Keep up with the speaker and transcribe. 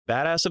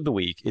Badass of the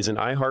Week is an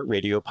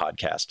iHeartRadio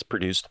podcast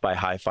produced by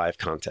High Five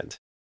Content.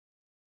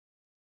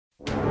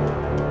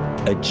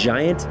 A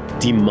giant,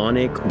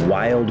 demonic,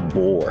 wild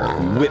boar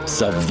whips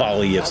a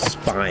volley of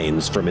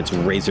spines from its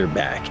razor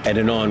back at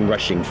an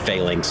onrushing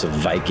phalanx of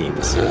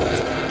Vikings,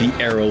 the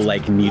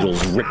arrow-like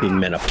needles ripping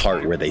men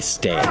apart where they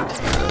stand.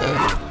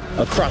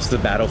 Across the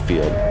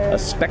battlefield, a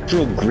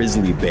spectral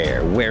grizzly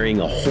bear wearing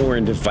a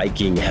horned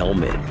Viking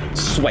helmet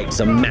swipes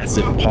a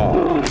massive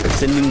paw,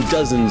 sending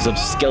dozens of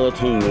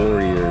skeletal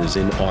warriors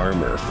in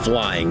armor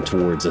flying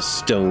towards a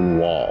stone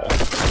wall,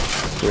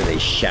 where they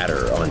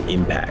shatter on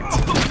impact.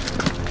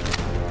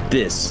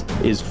 This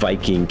is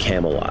Viking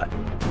Camelot,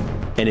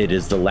 and it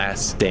is the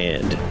last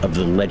stand of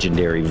the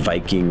legendary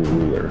Viking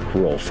ruler,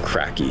 Rolf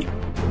Kraki.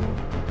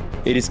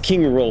 It is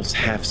King Rolf's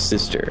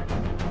half-sister,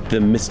 the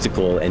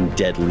mystical and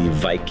deadly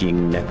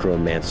Viking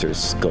necromancer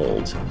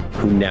SKULD,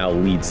 who now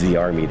leads the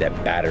army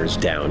that batters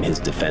down his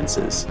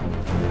defenses.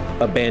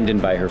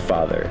 Abandoned by her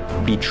father,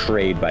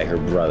 betrayed by her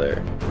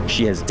brother,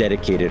 she has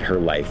dedicated her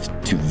life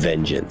to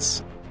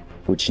vengeance,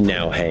 which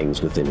now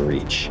hangs within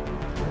reach.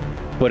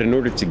 But in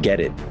order to get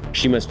it,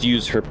 she must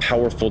use her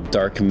powerful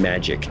dark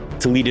magic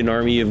to lead an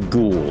army of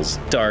ghouls,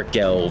 dark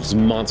elves,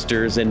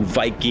 monsters, and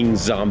Viking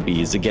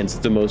zombies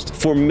against the most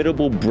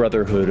formidable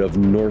brotherhood of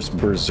Norse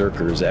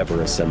Berserkers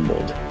ever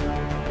assembled.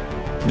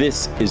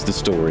 This is the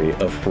story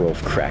of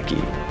Rolf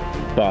Kraki,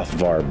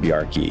 Bothvar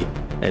Bjarki,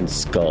 and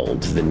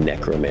SKULD the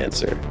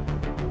Necromancer.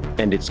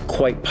 And it's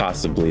quite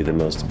possibly the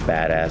most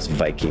badass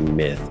Viking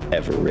myth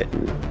ever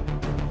written.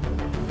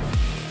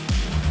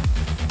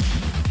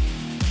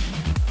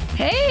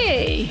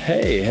 Hey!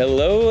 Hey,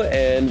 hello,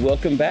 and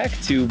welcome back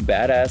to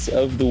Badass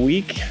of the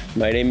Week.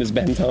 My name is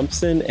Ben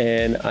Thompson,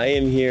 and I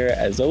am here,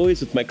 as always,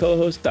 with my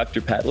co-host, Dr.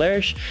 Pat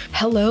Larish.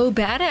 Hello,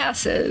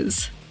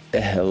 badasses.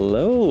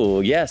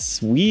 Hello.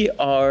 Yes, we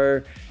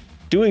are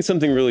doing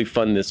something really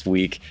fun this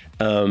week.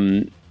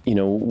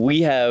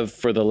 We have,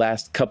 for the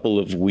last couple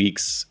of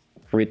weeks,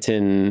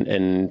 written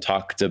and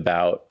talked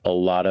about a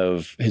lot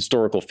of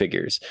historical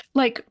figures.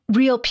 Like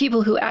real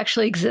people who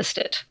actually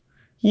existed.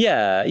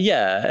 Yeah.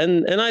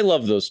 And I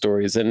love those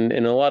stories. And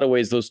in a lot of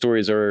ways, those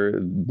stories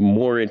are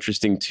more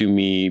interesting to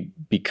me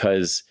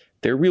because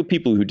they're real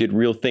people who did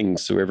real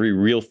things. So every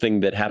real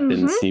thing that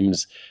happens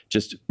seems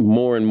just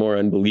more and more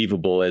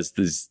unbelievable as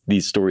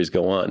these stories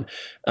go on.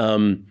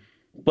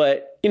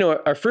 But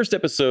our first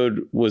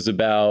episode was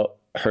about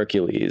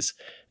Hercules.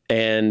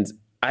 And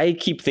I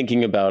keep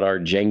thinking about our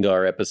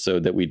Jengar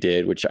episode that we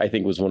did, which I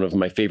think was one of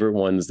my favorite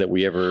ones that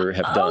we ever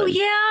have done. Oh,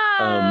 yeah.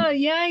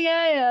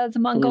 The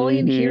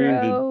Mongolian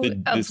hero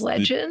of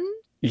legend.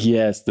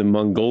 Yes, the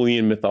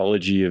Mongolian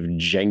mythology of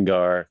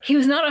Jengar. He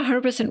was not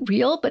 100%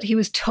 real, but he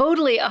was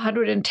totally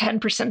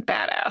 110%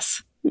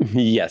 badass.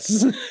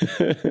 Yes.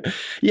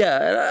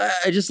 Yeah,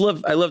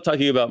 I love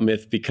talking about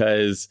myth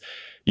because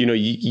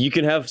you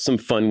can have some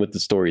fun with the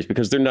stories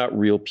because they're not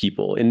real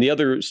people. In the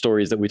other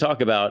stories that we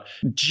talk about,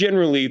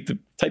 generally the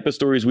type of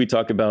stories we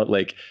talk about,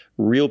 like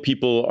real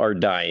people are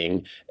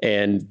dying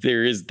and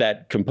there is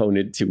that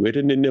component to it.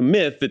 And in a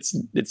myth,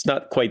 it's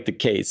not quite the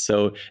case.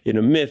 So in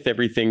a myth,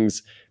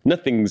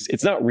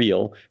 it's not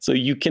real. So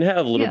you can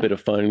have a little bit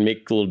of fun and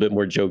make a little bit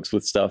more jokes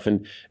with stuff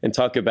and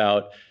talk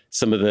about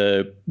some of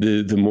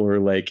the more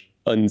like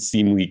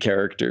unseemly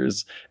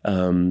characters.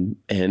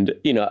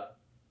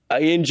 I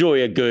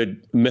enjoy a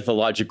good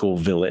mythological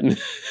villain.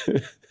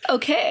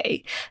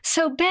 Okay.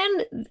 So,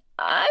 Ben,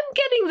 I'm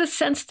getting the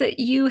sense that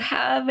you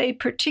have a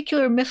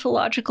particular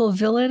mythological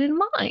villain in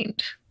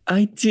mind.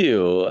 I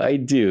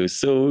do.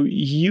 So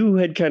you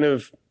had kind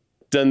of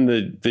done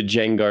the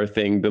Jengar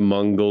thing, the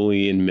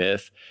Mongolian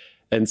myth.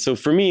 And so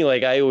for me,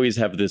 like I always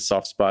have this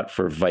soft spot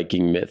for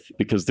Viking myth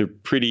because they're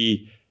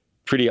pretty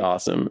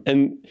awesome.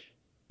 And,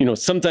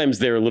 sometimes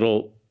they're a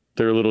little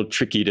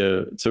tricky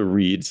to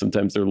read.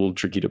 Sometimes they're a little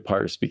tricky to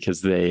parse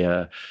because they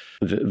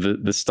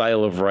the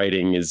style of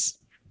writing is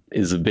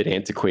a bit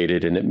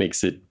antiquated and it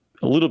makes it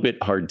a little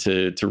bit hard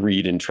to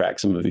read and track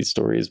some of these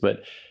stories.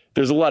 But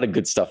there's a lot of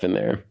good stuff in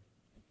there.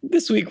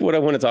 This week, what I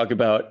want to talk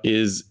about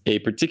is a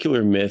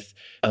particular myth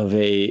of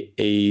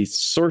a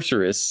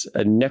sorceress,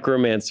 a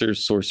necromancer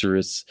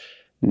sorceress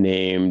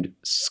named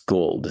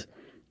SKULD,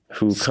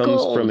 who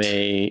comes from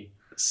a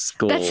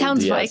SKULD. That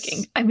sounds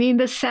Viking. I mean,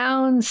 this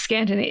sounds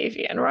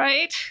Scandinavian,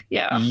 right?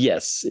 Yeah.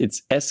 Yes,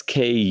 it's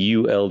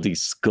SKULD,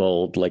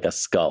 SKULD, like a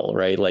skull,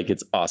 right? Like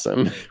it's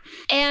awesome.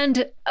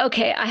 And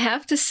okay, I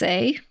have to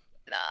say,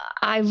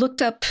 I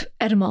looked up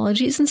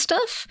etymologies and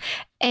stuff,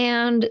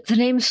 and the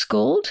name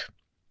SKULD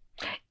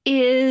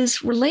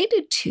is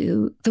related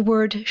to the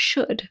word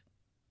should,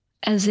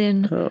 as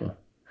in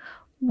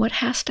what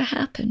has to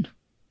happen.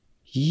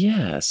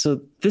 Yeah, so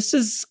this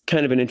is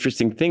kind of an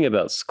interesting thing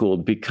about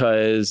SKULD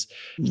because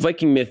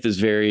Viking myth is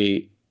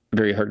very,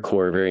 very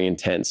hardcore, very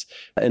intense.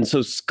 And so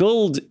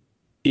SKULD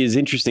is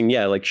interesting.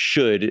 Yeah, like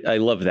should. I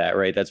love that,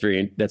 right? That's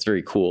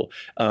very cool.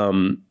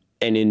 And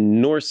in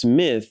Norse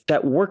myth,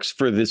 that works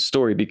for this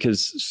story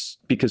because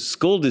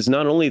SKULD is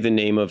not only the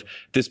name of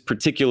this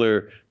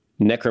particular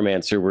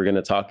necromancer we're going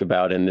to talk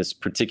about in this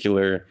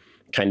particular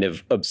kind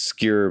of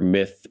obscure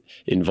myth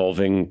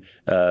involving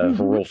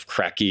Hrolf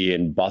Kraki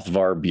and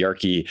Bothvar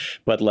Bjarki.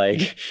 But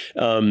like,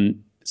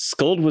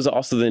 Skuld was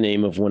also the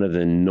name of one of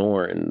the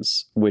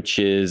Norns, which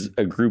is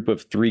a group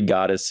of 3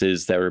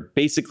 goddesses that were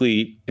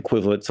basically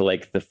equivalent to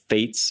like the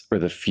Fates or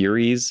the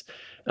Furies.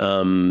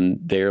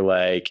 They're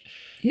like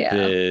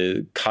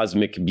the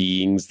cosmic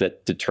beings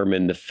that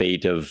determine the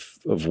fate of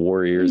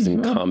warriors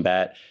in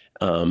combat.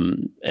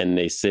 And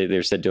they're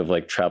said to have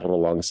like traveled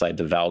alongside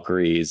the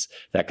Valkyries,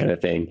 that kind of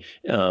thing.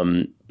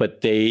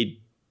 But they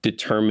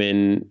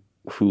determine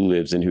who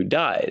lives and who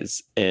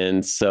dies.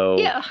 And so,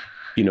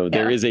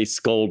 there is a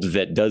Skuld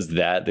that does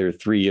that. There are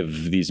 3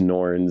 of these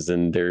Norns,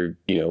 and they're,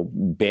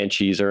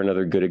 banshees are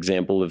another good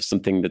example of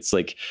something that's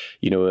like,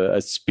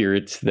 a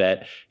spirit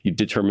that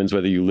determines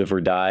whether you live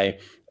or die.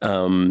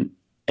 And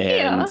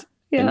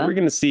we're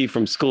going to see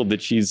from Skuld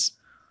that she's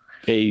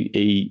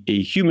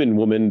a human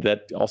woman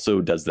that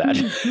also does that.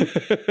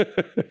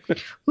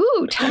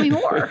 Ooh, tell me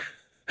more.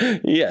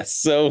 Yes.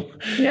 So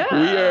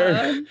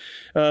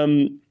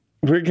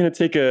we're going to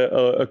take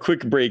a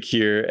quick break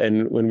here.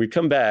 And when we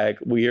come back,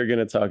 we are going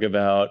to talk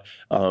about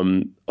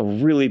a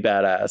really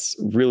badass,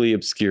 really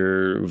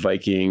obscure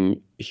Viking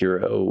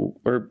hero,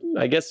 or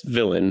I guess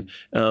villain.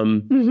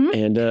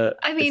 And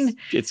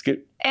it's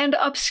good. And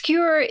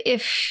obscure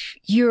if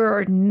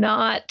you're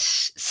not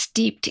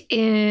steeped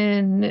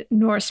in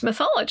Norse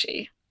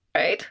mythology,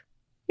 right?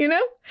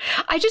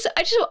 I just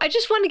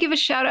want to give a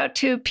shout out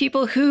to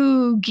people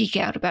who geek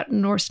out about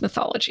Norse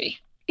mythology.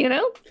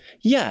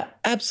 Yeah,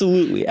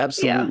 absolutely.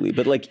 Yeah.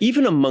 But like,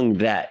 even among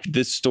that,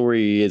 this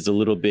story is a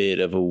little bit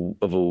of a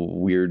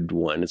weird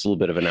one. It's a little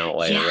bit of an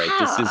outlier, right?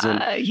 This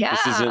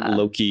isn't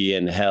Loki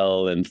and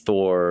Hel and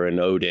Thor and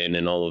Odin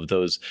and all of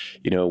those.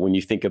 When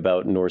you think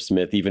about Norse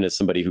myth, even as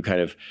somebody who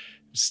kind of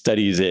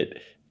studies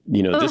it,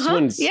 this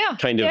one's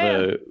kind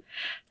of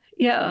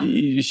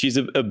she's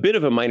a bit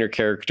of a minor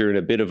character and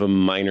a bit of a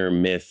minor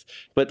myth,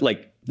 but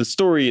like, the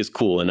story is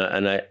cool, and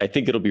I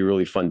think it'll be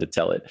really fun to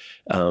tell it.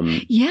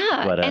 And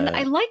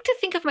I like to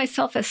think of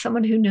myself as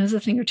someone who knows a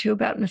thing or two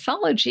about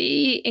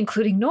mythology,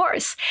 including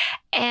Norse.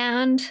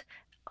 And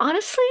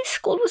honestly,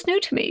 Skuld was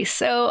new to me,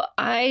 so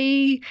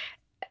I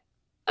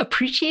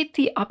appreciate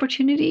the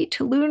opportunity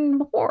to learn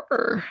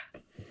more.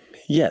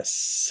 Yes,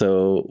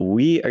 so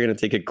we are going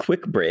to take a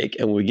quick break,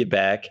 and when we get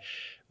back,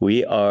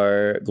 we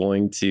are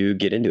going to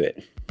get into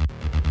it.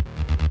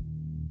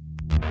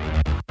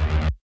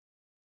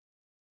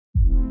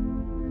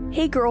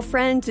 Hey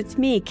girlfriends, it's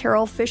me,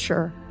 Carol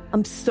Fisher.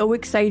 I'm so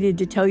excited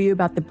to tell you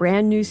about the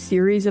brand new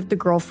series of The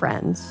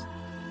Girlfriends.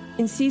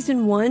 In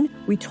season 1,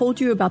 we told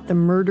you about the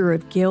murder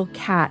of Gail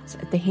Katz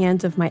at the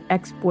hands of my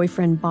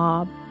ex-boyfriend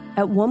Bob.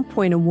 At one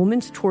point, a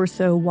woman's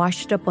torso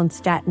washed up on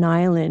Staten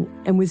Island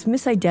and was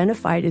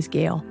misidentified as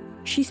Gail.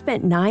 She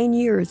spent 9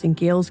 years in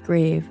Gail's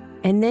grave,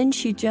 and then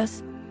she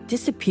just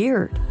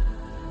disappeared.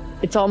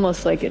 It's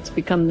almost like it's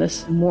become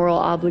this moral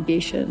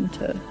obligation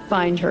to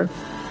find her.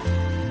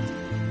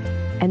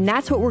 And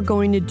that's what we're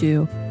going to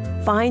do.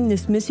 Find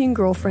this missing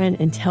girlfriend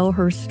and tell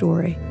her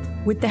story.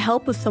 With the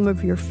help of some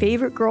of your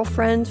favorite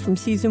girlfriends from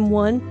season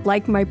 1,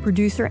 like my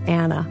producer,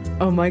 Anna.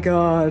 Oh my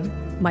God.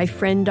 My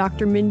friend,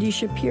 Dr. Mindy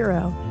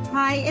Shapiro.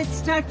 Hi,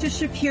 it's Dr.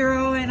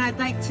 Shapiro, and I'd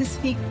like to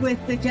speak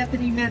with the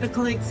deputy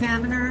medical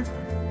examiner.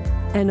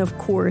 And of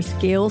course,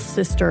 Gail's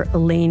sister,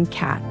 Elaine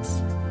Katz.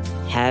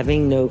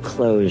 Having no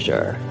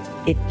closure,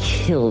 it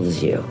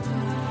kills you.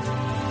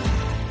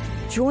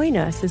 Join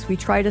us as we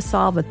try to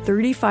solve a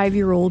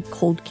 35-year-old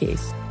cold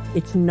case.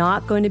 It's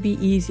not going to be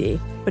easy,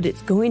 but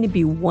it's going to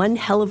be one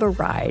hell of a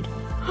ride.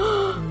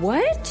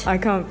 What? I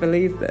can't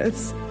believe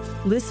this.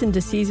 Listen to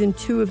season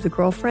 2 of The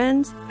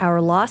Girlfriends,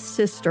 Our Lost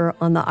Sister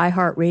on the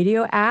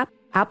iHeartRadio app,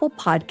 Apple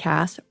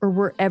Podcasts, or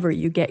wherever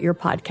you get your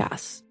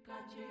podcasts.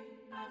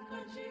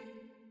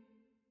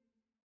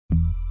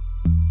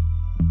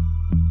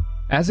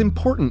 As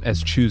important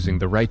as choosing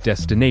the right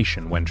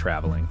destination when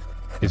traveling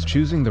is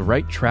choosing the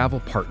right travel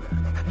partner.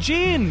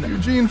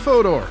 Eugene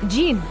Fodor.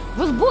 Gene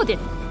was booted.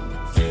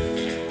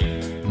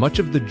 Much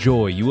of the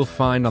joy you will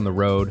find on the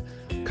road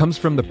comes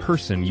from the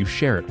person you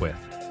share it with.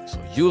 So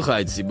you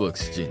write the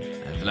books, Gene,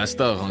 and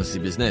Vlastar runs the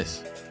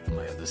business.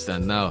 I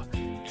understand now.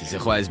 It is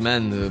a wise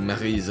man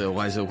marries a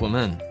wiser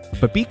woman.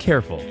 But be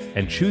careful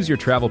and choose your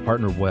travel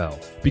partner well,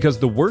 because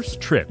the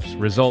worst trips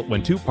result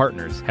when 2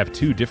 partners have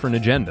 2 different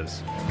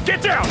agendas.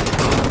 Get down!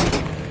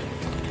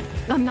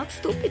 I'm not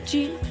stupid,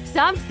 Gene.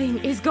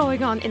 Something is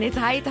going on, and it's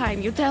high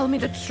time you tell me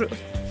the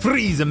truth.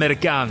 Freeze,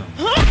 Americano!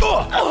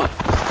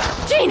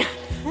 Gene,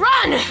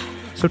 run!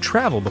 So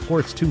travel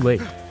before it's too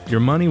late. Your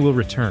money will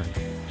return,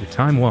 your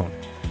time won't,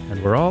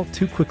 and we're all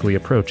too quickly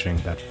approaching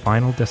that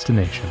final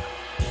destination.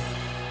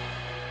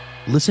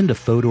 Listen to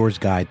Fodor's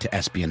Guide to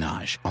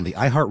Espionage on the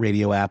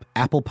iHeartRadio app,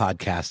 Apple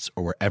Podcasts,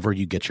 or wherever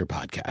you get your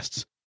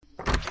podcasts.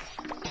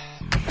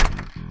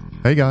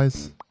 Hey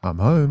guys, I'm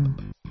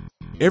home.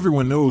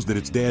 Everyone knows that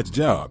it's Dad's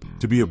job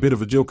to be a bit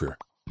of a joker.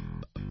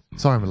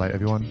 Sorry I'm late,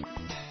 everyone.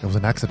 There was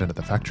an accident at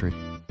the factory.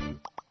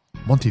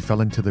 Monty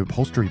fell into the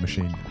upholstery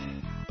machine.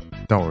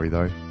 Don't worry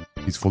though,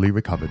 he's fully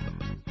recovered.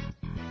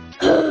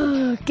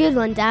 Good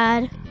one,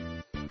 Dad.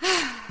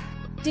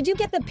 Did you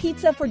get the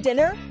pizza for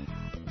dinner?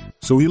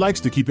 So he likes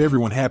to keep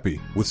everyone happy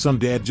with some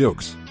dad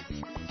jokes.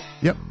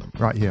 Yep,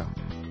 right here.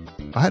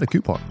 I had a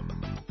coupon,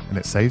 and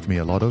it saved me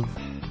a lot of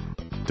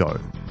dough.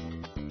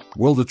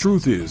 Well, the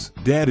truth is,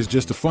 Dad is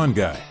just a fun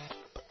guy.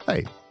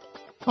 Hey,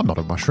 I'm not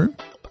a mushroom.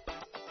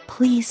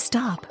 Please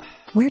stop.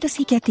 Where does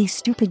he get these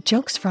stupid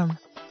jokes from?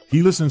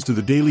 He listens to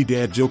the Daily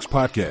Dad Jokes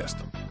podcast.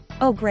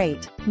 Oh,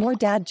 great. More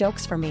dad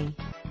jokes for me.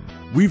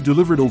 We've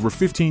delivered over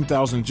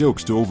 15,000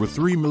 jokes to over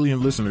 3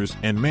 million listeners,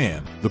 and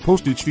man, the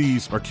postage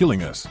fees are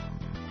killing us.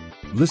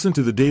 Listen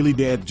to the Daily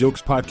Dad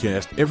Jokes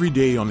podcast every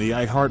day on the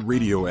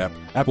iHeartRadio app,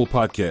 Apple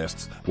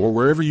Podcasts, or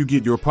wherever you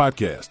get your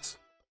podcasts.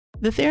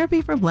 The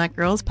Therapy for Black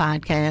Girls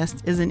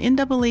podcast is an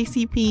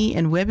NAACP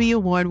and Webby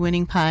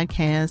Award-winning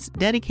podcast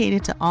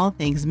dedicated to all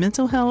things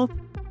mental health,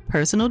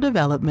 personal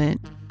development,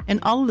 and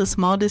all of the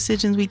small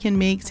decisions we can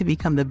make to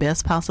become the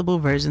best possible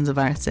versions of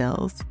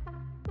ourselves.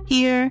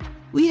 Here,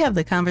 we have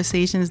the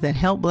conversations that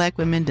help Black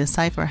women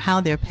decipher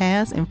how their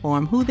past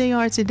inform who they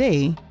are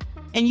today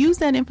and use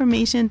that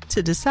information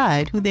to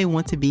decide who they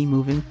want to be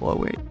moving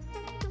forward.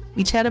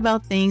 We chat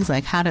about things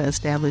like how to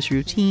establish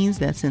routines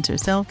that center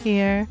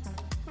self-care,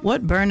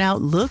 what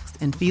burnout looks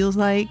and feels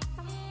like,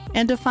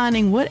 and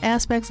defining what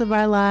aspects of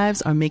our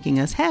lives are making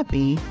us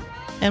happy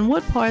and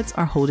what parts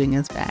are holding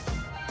us back.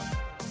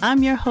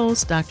 I'm your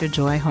host, Dr.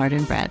 Joy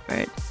Harden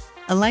Bradford,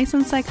 a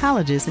licensed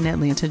psychologist in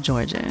Atlanta,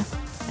 Georgia,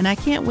 and I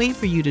can't wait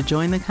for you to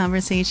join the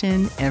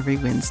conversation every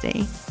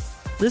Wednesday.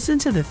 Listen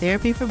to the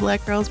Therapy for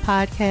Black Girls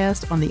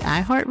podcast on the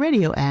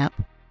iHeartRadio app,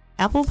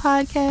 Apple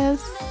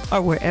Podcasts,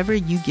 or wherever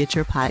you get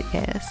your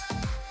podcasts.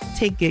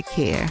 Take good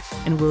care,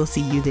 and we'll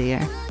see you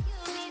there.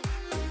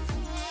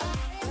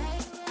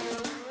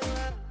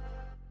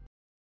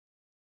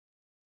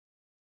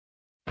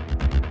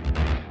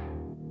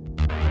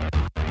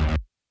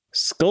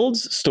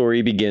 Skuld's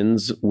story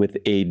begins with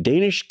a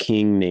Danish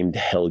king named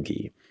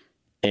Helgi,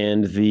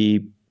 and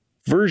the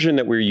version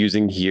that we're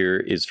using here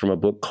is from a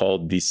book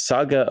called The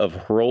Saga of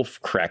Hrolf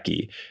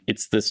Kraki.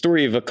 It's the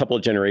story of a couple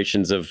of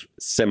generations of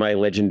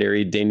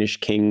semi-legendary Danish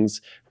kings.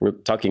 We're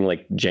talking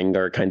like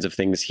Jengar kinds of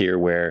things here,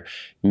 where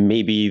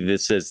maybe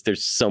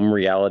there's some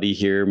reality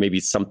here, maybe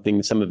some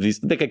of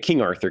these, like a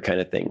King Arthur kind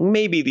of thing.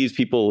 Maybe these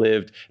people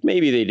lived,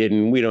 maybe they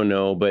didn't, we don't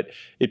know, but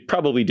it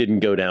probably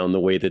didn't go down the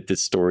way that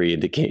this story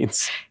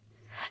indicates.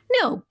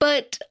 No,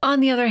 but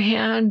on the other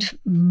hand,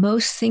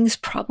 most things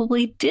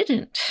probably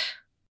didn't.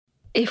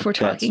 If we're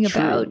talking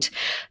about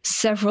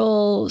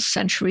several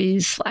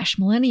centuries /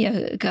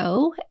 millennia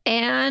ago,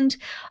 and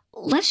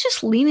let's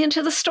just lean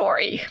into the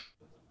story.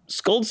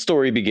 Skuld's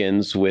story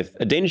begins with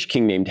a Danish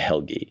king named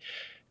Helgi.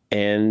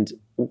 And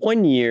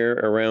one year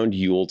around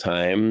Yule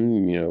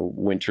time,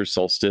 winter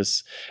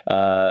solstice,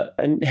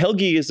 and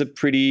Helgi is a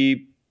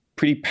pretty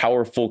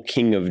powerful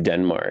king of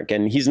Denmark.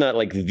 And he's not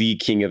like the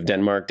king of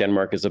Denmark.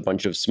 Denmark is a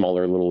bunch of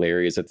smaller little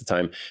areas at the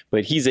time,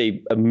 but he's a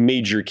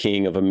major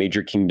king of a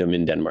major kingdom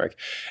in Denmark.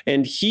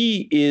 And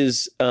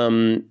he's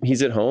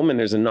at home, and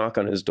there's a knock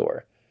on his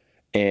door.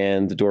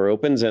 And the door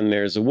opens, and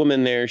there's a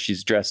woman there.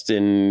 She's dressed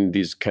in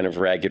these kind of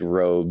ragged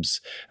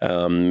robes.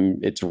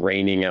 It's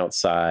raining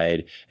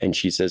outside. And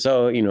she says,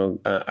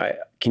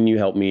 can you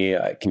help me?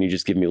 Can you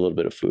just give me a little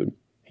bit of food?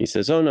 He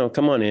says, oh, no,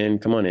 come on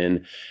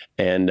in.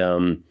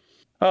 And,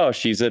 oh,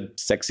 she's a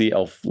sexy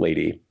elf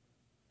lady.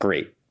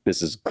 Great.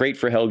 This is great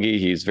for Helgi.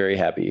 He's very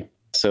happy.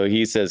 So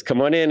he says,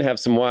 come on in, have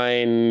some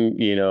wine.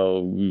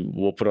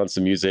 We'll put on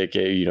some music.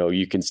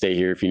 You can stay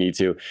here if you need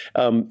to.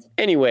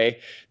 Anyway,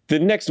 the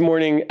next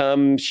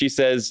morning, she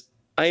says,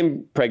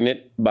 I'm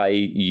pregnant by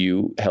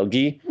you,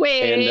 Helgi.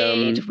 Wait a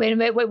minute.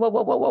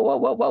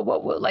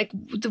 Whoa. Like,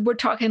 we're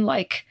talking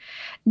like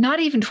not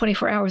even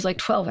 24 hours, like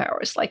 12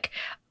 hours. Like,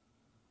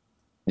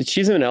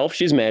 she's an elf.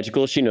 She's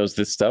magical. She knows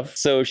this stuff.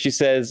 So she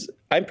says,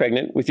 I'm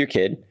pregnant with your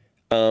kid.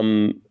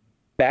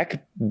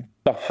 Back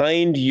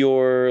behind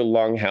your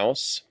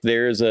longhouse,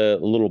 there's a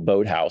little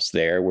boathouse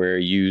there where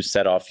you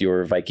set off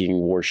your Viking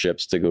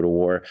warships to go to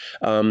war.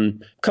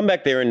 Come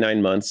back there in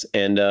 9 months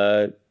and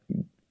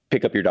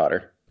pick up your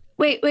daughter.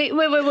 Wait.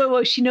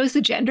 She knows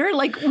the gender?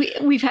 Like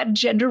we've had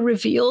gender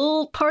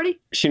reveal party?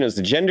 She knows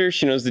the gender.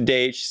 She knows the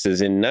date. She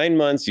says, in 9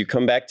 months, you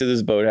come back to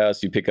this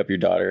boathouse, you pick up your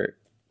daughter.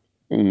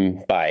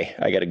 Bye.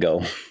 I gotta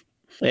go.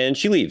 And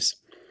she leaves.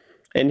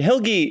 And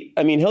Helgi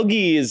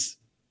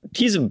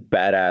he's a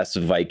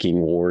badass Viking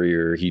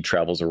warrior. He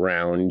travels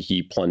around,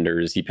 he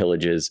plunders, he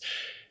pillages.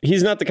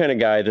 He's not the kind of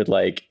guy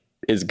that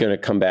is gonna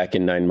come back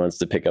in 9 months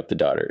to pick up the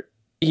daughter.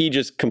 He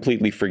just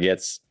completely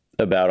forgets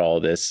about all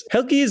this.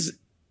 Helgi's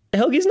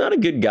not a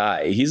good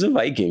guy. He's a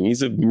Viking.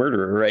 He's a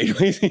murderer, right?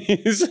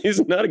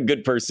 He's not a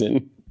good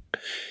person.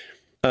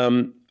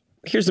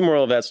 Here's the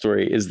moral of that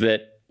story is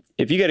that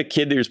if you got a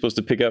kid that you're supposed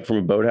to pick up from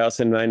a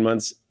boathouse in 9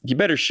 months, you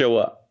better show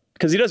up,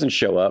 because he doesn't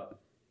show up.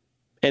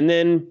 And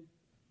then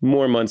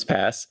more months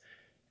pass.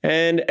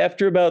 And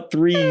after about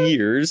 3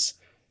 years,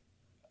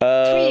 3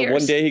 years,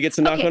 one day he gets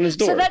a knock on his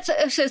door.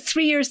 So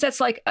 3 years. That's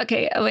like,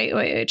 okay,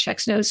 wait,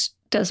 checks nose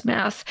does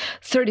math,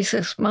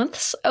 36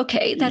 months.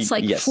 Okay, that's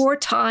like Yes. 4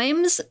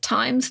 times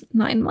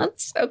 9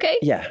 months. Okay.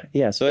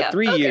 Yeah. So at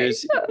 3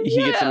 years, he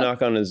gets a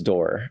knock on his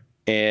door.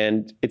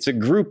 And it's a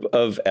group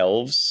of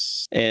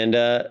elves. And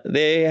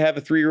they have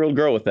a 3-year-old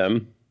girl with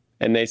them.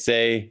 And they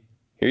say,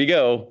 here you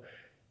go.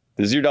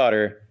 This is your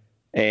daughter.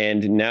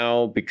 And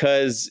now,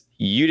 because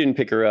you didn't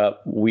pick her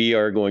up, we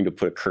are going to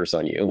put a curse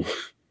on you.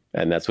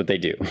 And that's what they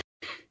do.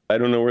 I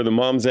don't know where the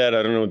mom's at.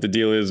 I don't know what the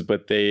deal is,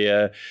 but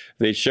they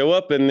show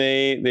up and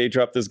they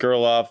drop this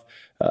girl off.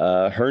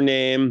 Her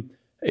name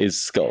is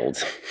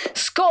SKULD.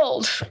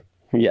 SKULD.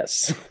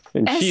 Yes.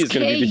 And she is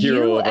going to be the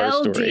hero of our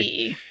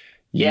story.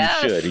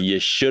 Yes. You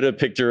should have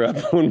picked her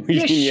up when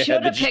you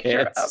had the picked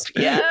chance.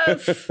 her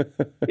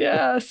up.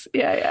 Yes.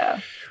 Yeah.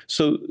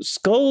 So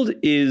SKULD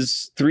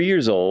is 3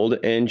 years old,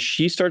 and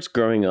she starts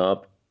growing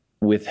up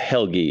with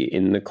Helgi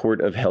in the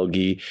court of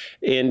Helgi,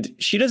 and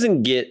she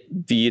doesn't get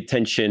the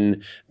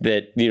attention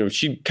that,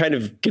 she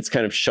gets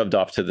shoved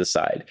off to the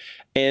side.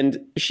 And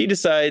she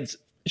decides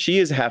she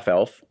is half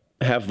elf,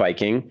 half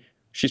Viking.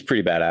 She's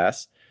pretty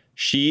badass.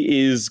 She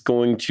is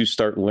going to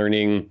start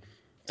learning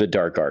the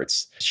dark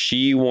arts.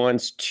 She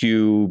wants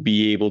to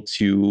be able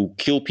to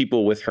kill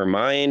people with her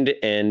mind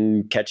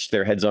and catch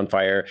their heads on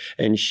fire.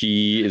 And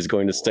she is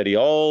going to study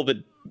all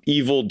the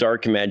evil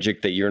dark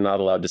magic that you're not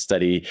allowed to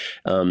study,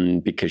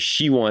 because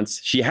she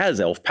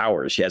has elf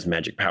powers. She has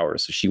magic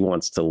powers. So she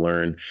wants to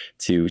learn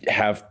to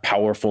have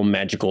powerful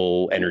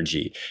magical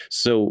energy.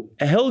 So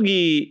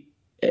Helgi,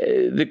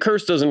 the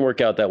curse doesn't work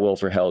out that well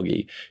for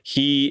Helgi.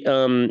 He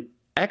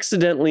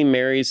accidentally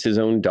marries his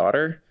own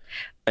daughter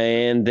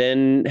and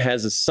then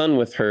has a son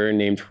with her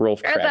named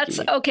Rolf Kraki. That's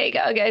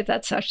okay.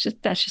 That's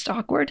just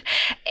awkward.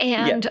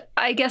 And yeah.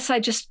 I guess I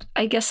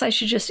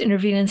should just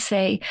intervene and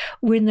say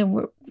we're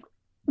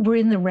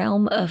in the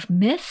realm of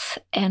myth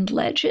and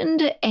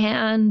legend,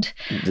 and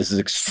this is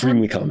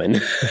extremely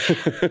common.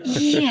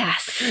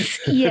 Yes.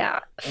 Yeah.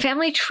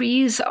 Family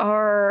trees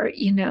are,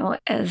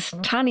 as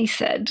Tani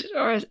said,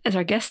 or as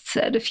our guest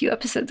said a few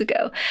episodes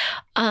ago,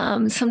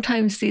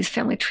 sometimes these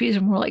family trees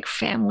are more like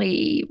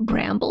family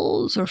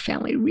brambles or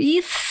family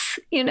wreaths,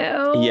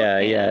 Yeah.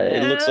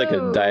 It looks like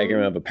a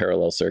diagram of a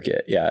parallel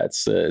circuit. Yeah,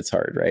 it's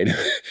hard, right?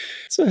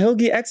 So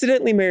Helgi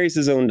accidentally marries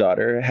his own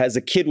daughter, has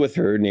a kid with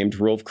her named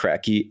Rolf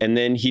Kraki, and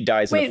then he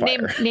dies in a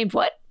fire. Named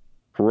what?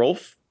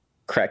 Rolf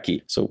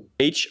Kraki. So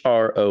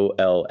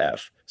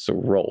HROLF. So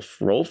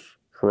Rolf.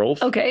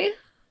 Okay.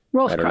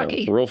 Rolf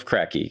Kraki. Rolf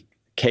Kraki.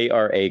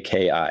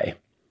 Kraki.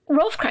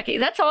 Rolf Kraki.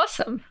 That's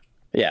awesome.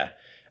 Yeah.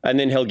 And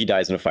then Helgi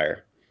dies in a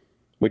fire,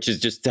 which is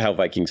just how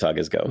Viking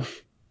sagas go.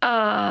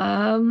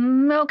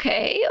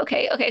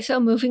 Okay. So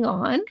moving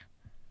on.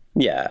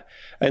 Yeah.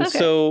 And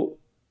so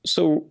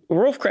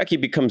Rolf Kraki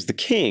becomes the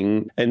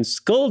king, and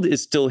SKULD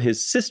is still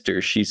his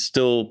sister. She's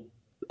still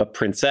a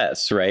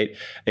princess, right?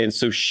 And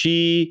so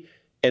she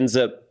ends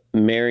up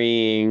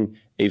marrying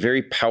a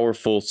very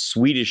powerful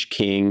Swedish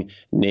king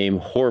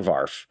named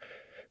Horvarf,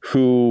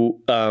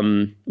 who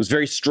was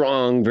very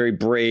strong, very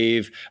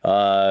brave,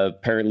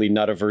 apparently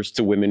not averse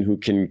to women who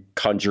can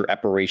conjure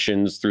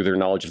apparitions through their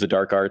knowledge of the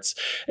dark arts.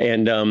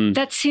 And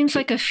that seems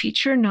like a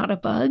feature, not a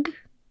bug.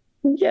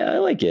 Yeah, I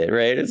like it,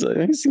 right?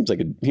 He seems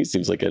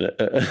like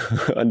an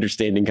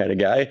understanding kind of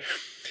guy.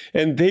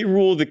 And they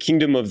rule the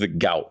kingdom of the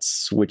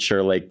Gauts, which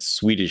are like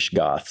Swedish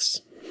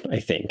Goths, I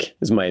think,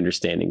 is my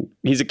understanding.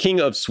 He's a king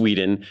of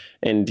Sweden,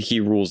 and he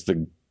rules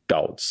the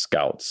Gauts,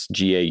 Gauts,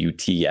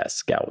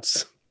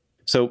 Gauts.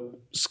 So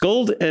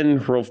SKULD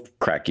and Rolf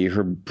Kraki,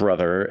 her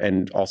brother,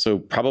 and also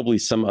probably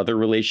some other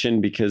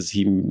relation because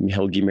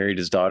Helgi married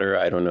his daughter.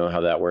 I don't know how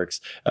that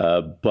works,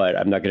 but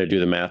I'm not going to do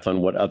the math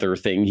on what other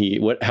thing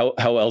how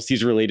else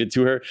he's related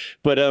to her.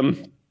 But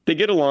they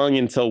get along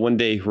until one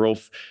day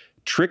Rolf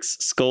tricks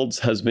SKULD's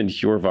husband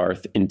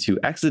Hjorvarth into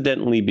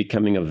accidentally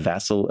becoming a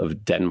vassal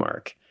of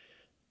Denmark.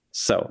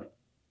 So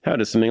how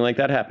does something like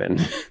that happen?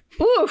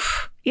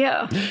 Oof,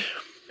 yeah.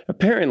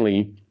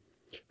 Apparently,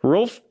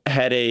 Rolf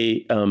had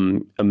a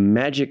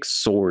magic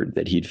sword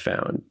that he'd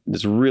found.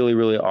 This really,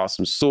 really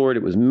awesome sword.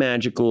 It was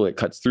magical. It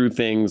cuts through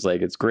things.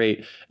 It's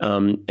great.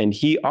 And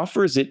he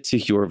offers it to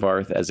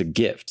Hjorvarth as a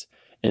gift.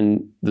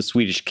 And the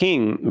Swedish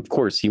king, of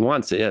course, he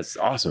wants it. It's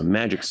awesome,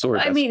 magic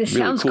sword. It really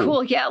sounds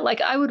cool. Yeah,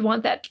 I would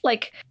want that.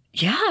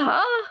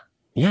 Yeah.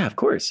 Yeah, of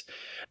course.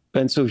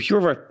 And so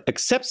Hjorvarth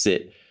accepts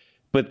it,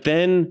 but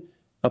then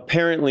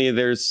apparently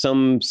there's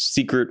some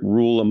secret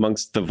rule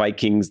amongst the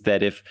Vikings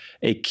that if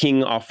a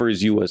king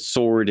offers you a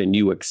sword and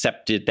you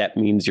accept it, that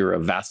means you're a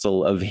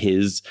vassal of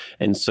his.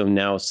 And so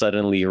now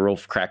suddenly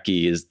Rolf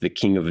Kraki is the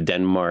king of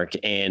Denmark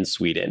and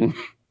Sweden.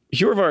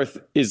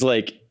 Hjorvarth is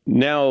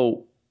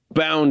now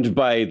bound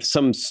by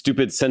some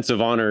stupid sense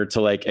of honor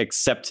to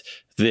accept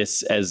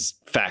this as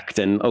fact.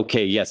 And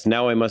okay, yes,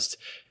 now I must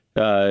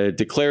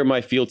declare my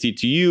fealty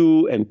to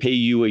you and pay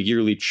you a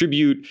yearly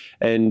tribute.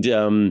 And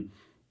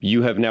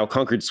you have now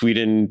conquered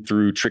Sweden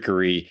through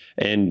trickery.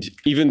 And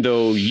even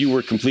though you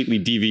were completely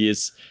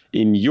devious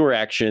in your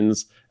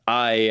actions,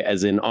 I,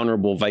 as an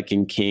honorable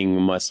Viking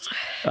king, must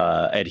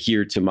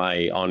adhere to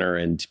my honor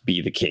and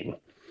be the king.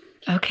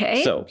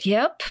 Okay. So,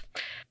 yep.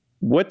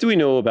 What do we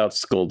know about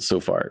Skuld so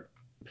far?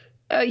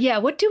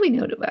 What do we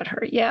know about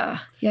her? Yeah.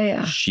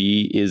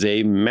 She is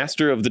a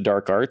master of the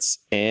dark arts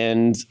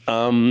and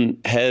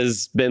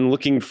has been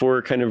looking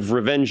for kind of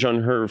revenge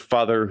on her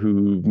father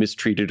who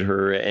mistreated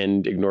her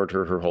and ignored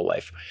her whole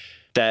life.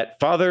 That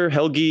father,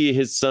 Helgi,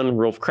 his son,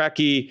 Rolf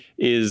Kraki,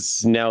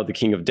 is now the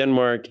king of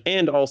Denmark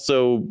and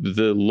also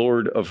the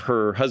lord of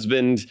her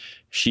husband.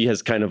 She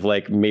has kind of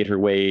like made her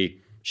way.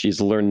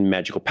 She's learned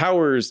magical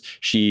powers.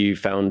 She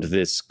found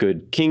this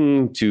good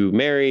king to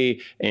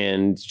marry,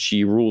 and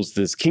she rules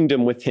this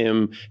kingdom with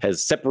him,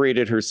 has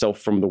separated herself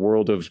from the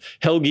world of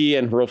Helgi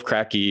and Rolf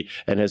Kraki,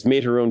 and has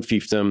made her own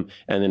fiefdom.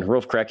 And then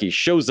Rolf Kraki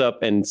shows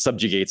up and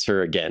subjugates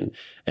her again.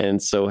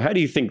 And so how do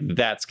you think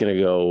that's going to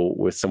go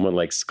with someone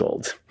like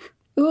Skuld?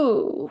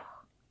 Ooh.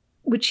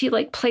 Would she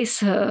like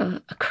place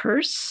a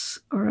curse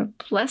or a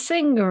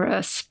blessing or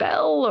a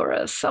spell or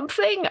a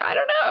something? I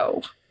don't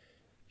know.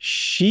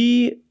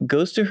 She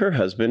goes to her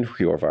husband,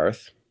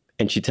 Hjorvarth,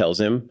 and she tells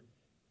him,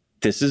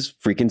 this is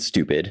freaking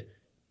stupid.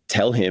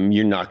 Tell him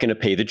you're not going to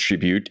pay the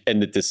tribute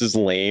and that this is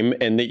lame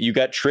and that you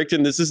got tricked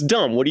and this is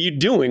dumb. What are you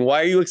doing?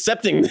 Why are you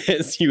accepting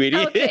this, you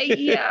idiot? Okay,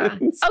 yeah.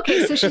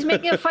 Okay, so she's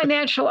making a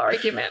financial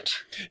argument.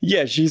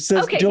 Yeah, she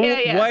says, what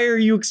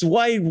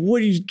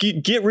do you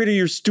get rid of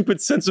your stupid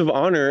sense of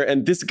honor?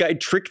 And this guy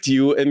tricked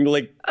you and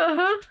like,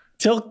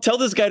 Tell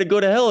this guy to go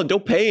to hell and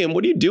don't pay him.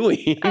 What are you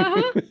doing?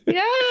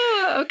 Yeah.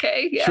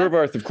 Okay. Yeah.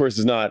 Hjorvarth, of course,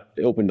 is not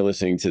open to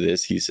listening to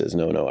this. He says,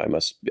 no, I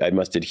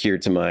must adhere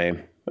to my,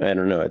 I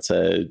don't know. It's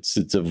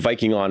a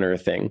Viking honor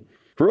thing.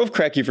 Rolf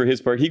Kraki, for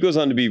his part, he goes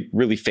on to be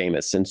really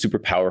famous and super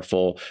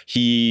powerful.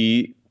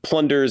 He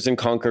plunders and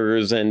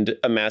conquers and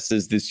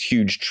amasses this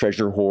huge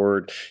treasure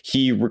hoard.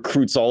 He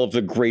recruits all of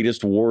the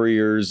greatest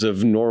warriors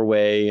of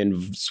Norway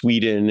and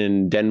Sweden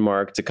and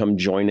Denmark to come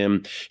join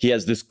him. He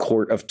has this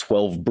court of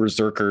 12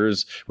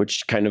 Berserkers,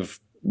 which kind of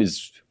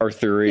is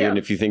Arthurian,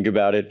 if you think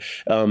about it.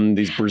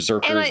 These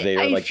Berserkers, they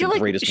are like the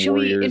greatest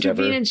warriors ever. Should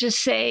we intervene and just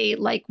say,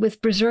 like,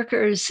 with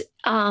Berserkers,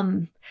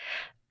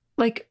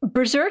 like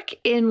Berserk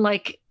in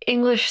like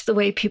English, the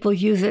way people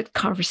use it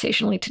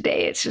conversationally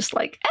today, it's just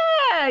like,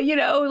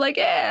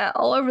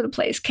 all over the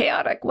place,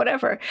 chaotic,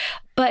 whatever.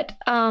 But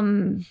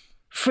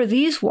for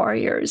these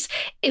warriors,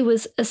 it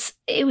was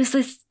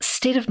this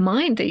state of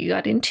mind that you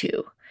got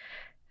into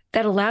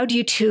that allowed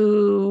you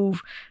to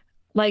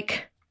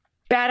like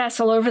badass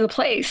all over the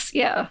place.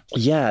 Yeah.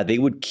 Yeah, they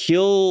would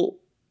kill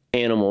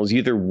animals,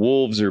 either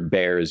wolves or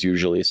bears,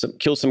 usually.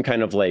 Kill some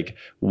kind of like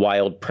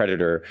wild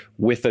predator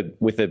with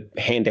a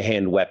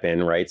hand-to-hand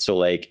weapon, right? So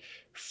like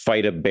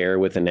fight a bear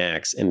with an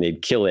axe and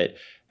they'd kill it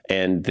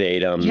and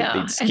they'd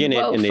skin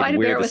it and they'd fight a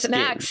wear bear the with skins. an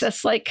axe.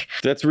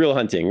 That's real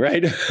hunting,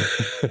 right?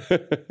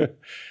 From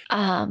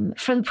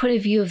the point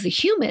of view of the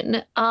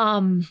human,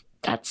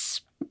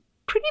 that's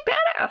pretty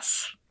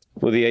badass.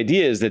 Well, the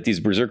idea is that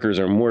these Berserkers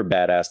are more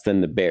badass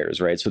than the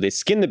bears, right? So they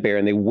skin the bear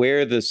and they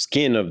wear the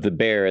skin of the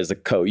bear as a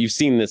coat. You've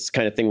seen this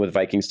kind of thing with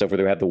Viking stuff where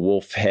they have the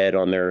wolf head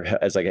on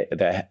their as like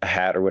the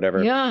hat or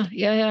whatever.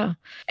 Yeah.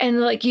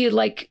 And like you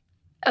like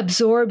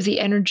absorb the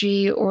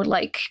energy or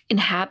like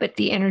inhabit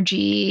the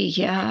energy.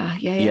 Yeah.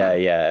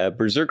 A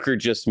Berserker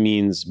just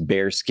means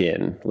bear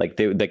skin.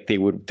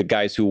 The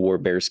guys who wore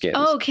bear skins.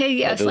 Oh, okay,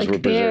 yes, those like were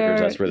Berserkers.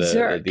 That's where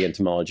Zerk. the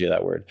etymology of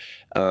that word.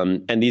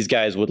 And these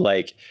guys would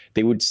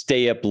they would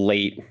stay up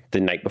late the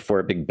night before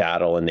a big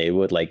battle and they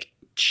would like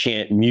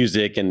chant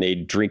music and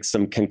they'd drink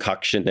some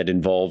concoction that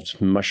involved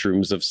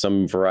mushrooms of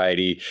some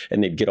variety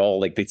and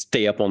they'd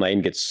stay up all night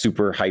and get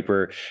super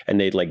hyper and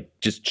they'd like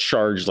just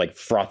charge like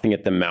frothing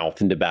at the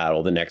mouth into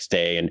battle the next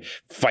day and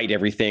fight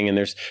everything. And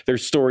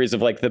there's stories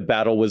of like the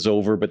battle was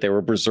over but there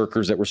were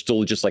Berserkers that were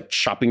still just like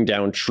chopping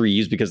down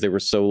trees because they were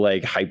so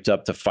like hyped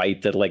up to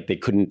fight that like they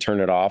couldn't turn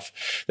it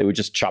off. They would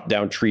just chop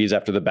down trees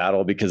after the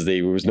battle because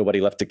there was nobody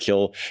left to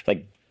kill.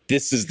 Like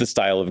this is the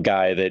style of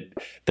guy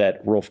that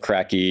Rolf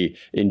Kraki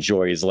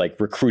enjoys like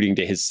recruiting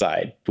to his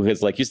side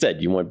because like you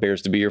said, you want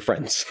bears to be your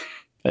friends.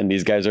 And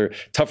these guys are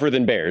tougher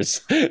than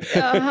bears.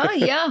 Yeah.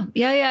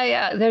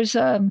 There's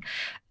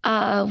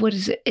what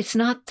is it? It's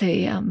not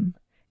the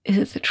is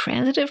it the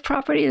transitive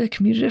property or the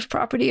commutative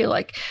property? Or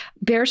like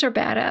bears are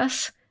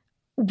badass.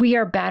 We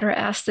are badder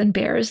ass than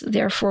bears,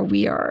 therefore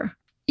we are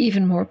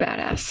even more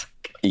badass.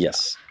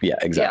 Yes. Yeah,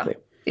 exactly.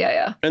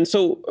 Yeah. And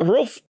so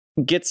Rolf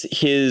gets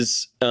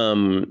his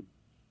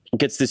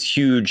gets this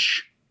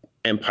huge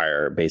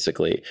empire,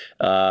 basically.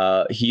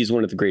 He's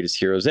one of the greatest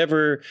heroes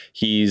ever.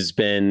 He's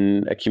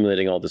been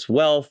accumulating all this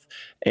wealth,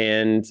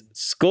 and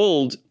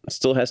Skuld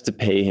still has to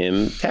pay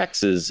him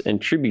taxes and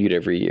tribute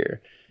every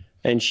year.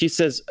 And she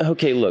says,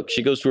 okay, look,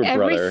 she goes to her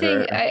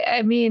brother.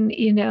 I mean,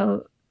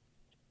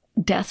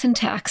 death and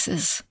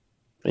taxes.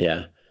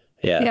 Yeah.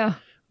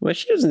 Well,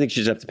 she doesn't think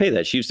she should have to pay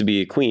that. She used to be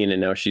a queen, and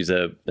now she's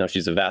a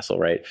vassal,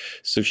 right?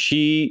 So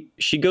she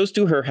goes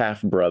to her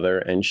half brother,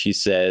 and she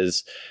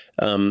says,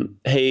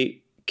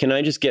 "Hey, can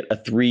I just get a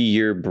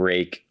 3-year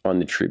break on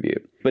the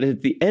tribute?" But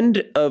at the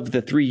end of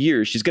the 3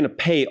 years, she's going to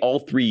pay all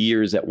 3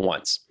 years at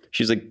once.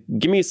 She's like,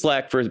 give me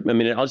slack for a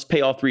minute. I'll just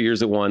pay all 3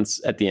 years at once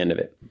at the end of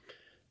it.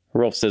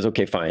 Rolf says,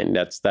 okay, fine.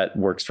 That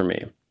works for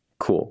me.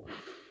 Cool.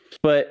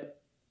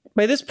 But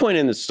by this point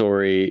in the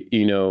story,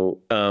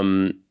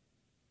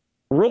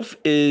 Rolf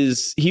he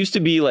used to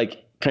be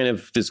like kind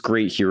of this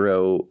great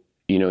hero.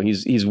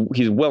 He's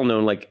well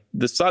known. Like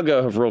the saga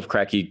of Rolf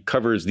Kraki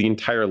covers the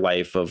entire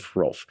life of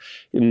Rolf,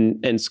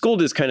 and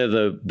Skuld is kind of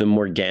the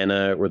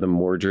Morgana or the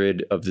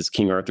Mordred of this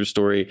King Arthur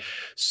story.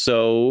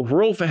 So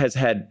Rolf has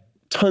had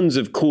tons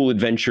of cool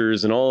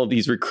adventures and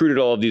he's recruited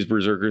all of these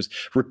berserkers.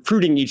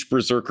 Recruiting each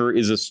berserker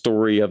is a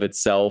story of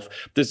itself.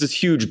 There's this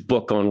huge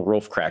book on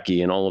Rolf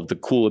Kraki and all of the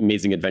cool,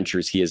 amazing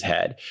adventures he has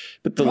had.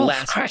 But the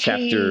last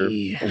chapter,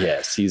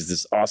 yes, he's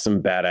this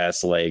awesome,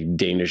 badass, like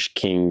Danish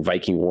king,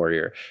 Viking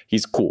warrior.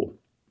 He's cool,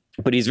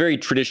 but he's very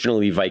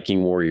traditionally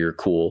Viking warrior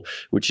cool,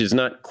 which is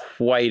not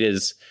quite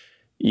as,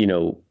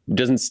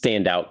 doesn't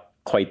stand out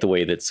quite the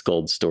way that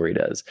Skuld's story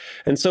does.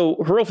 And so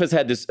Hrolf has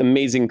had this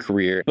amazing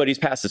career, but he's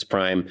past his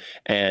prime.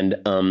 And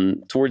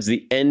towards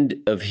the end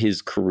of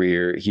his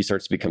career, he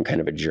starts to become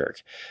kind of a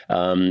jerk.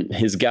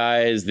 His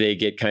guys, they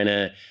get kind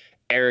of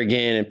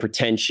arrogant and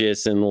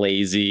pretentious and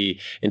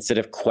lazy. Instead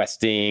of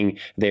questing,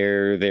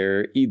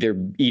 they're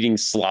either eating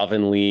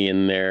slovenly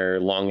in their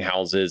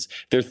longhouses.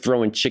 They're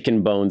throwing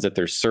chicken bones at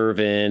their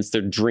servants.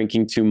 They're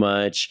drinking too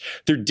much.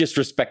 They're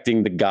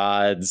disrespecting the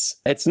gods.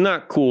 It's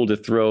not cool to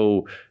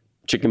throw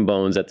chicken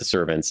bones at the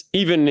servants,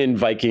 even in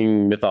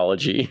Viking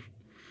mythology.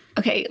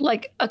 Okay,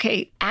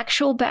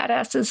 actual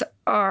badasses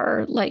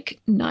are like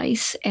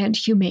nice and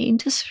humane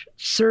to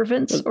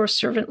servants or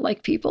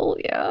servant-like people.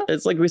 Yeah,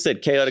 it's like we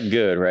said, chaotic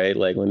good, right?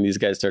 Like when these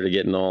guys started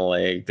getting all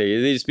like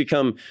they just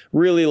become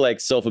really like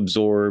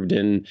self-absorbed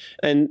and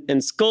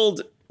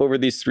Skuld over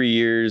these 3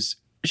 years.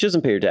 She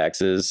doesn't pay her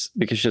taxes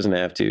because she doesn't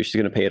have to. She's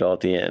going to pay it all at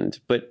the end.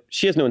 But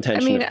she has no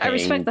intention of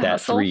paying that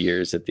hustle. 3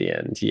 years at the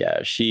end.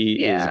 Yeah, she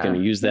is going to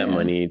use that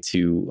money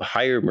to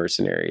hire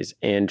mercenaries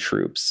and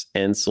troops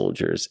and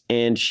soldiers.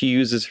 And she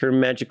uses her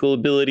magical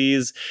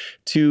abilities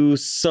to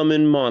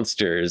summon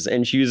monsters.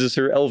 And she uses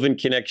her elven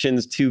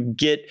connections to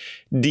get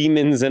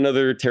demons and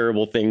other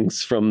terrible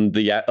things from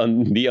the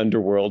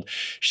underworld.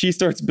 She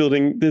starts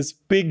building this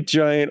big,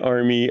 giant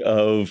army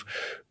of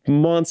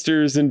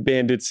monsters and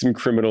bandits and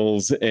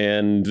criminals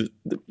and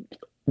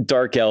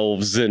dark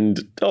elves and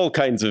all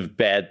kinds of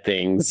bad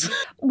things.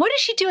 What is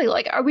she doing?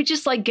 Like, are we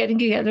just like getting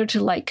together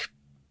to like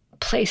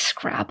play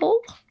Scrabble?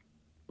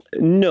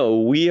 No,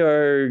 we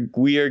are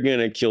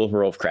gonna kill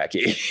Hrolf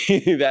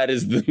Kraki. that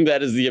is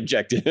the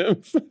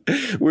objective.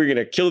 We're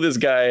gonna kill this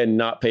guy and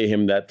not pay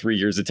him that 3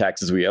 years of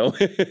taxes we owe.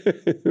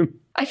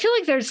 I feel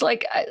like there's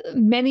like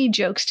many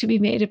jokes to be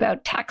made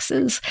about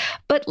taxes,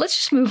 but let's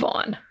just move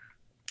on.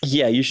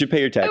 Yeah, you should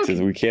pay your taxes.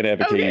 Okay. We can't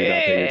advocate you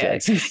not paying your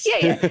taxes.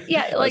 Yeah.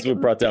 That's what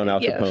brought down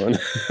Al Capone.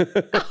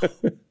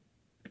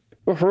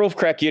 Hrolf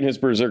Kraki and his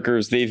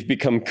berserkers, they've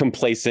become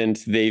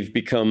complacent. They've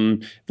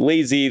become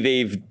lazy.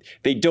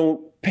 They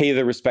don't pay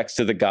the respects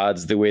to the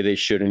gods the way they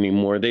should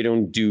anymore. They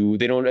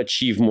don't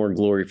achieve more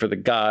glory for the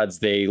gods.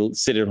 They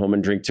sit at home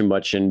and drink too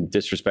much and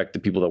disrespect the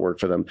people that work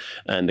for them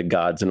and the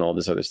gods and all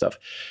this other stuff.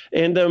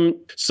 And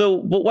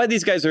but why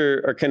these guys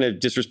are kind of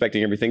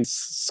disrespecting everything,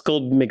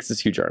 Skuld makes this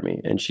huge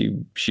army and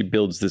she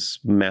builds this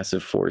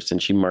massive force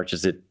and she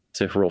marches it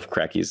to Hrolf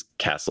Kraki's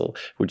castle,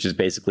 which is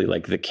basically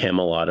like the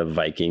Camelot of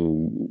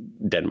Viking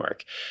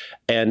Denmark.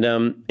 And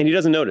he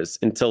doesn't notice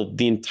until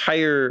the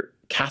entire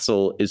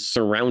castle is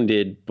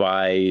surrounded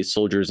by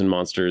soldiers and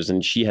monsters,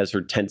 and she has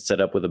her tent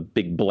set up with a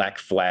big black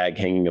flag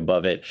hanging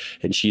above it,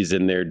 and she's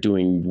in there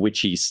doing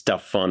witchy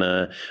stuff on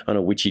a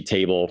witchy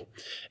table.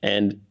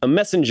 And a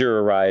messenger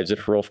arrives at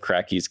Hrolf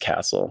Kraki's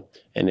castle,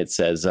 and it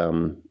says,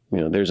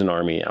 there's an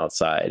army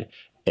outside.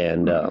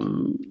 And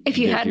if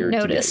you hadn't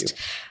noticed,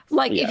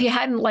 if you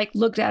hadn't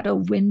looked out a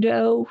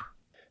window.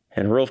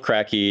 And Hrolf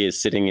Kraki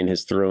is sitting in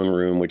his throne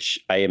room, which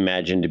I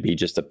imagine to be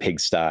just a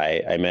pigsty.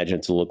 I imagine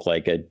it to look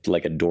like a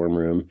dorm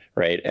room,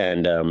 right?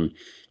 And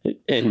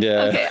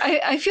okay,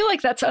 I feel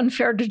like that's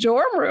unfair to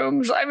dorm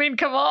rooms. I mean,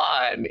 come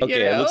on.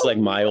 Okay, it looks like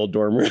my old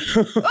dorm room.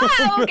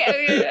 Oh,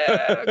 okay,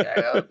 yeah,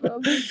 okay.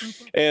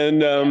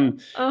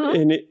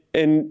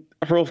 And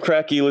Hrolf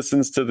Kraki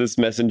listens to this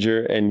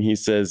messenger, and he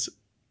says,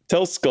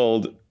 "Tell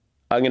Skuld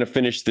I'm going to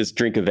finish this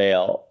drink of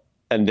ale,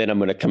 and then I'm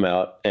going to come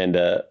out and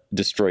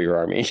destroy your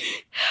army."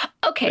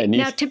 Okay,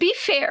 now to be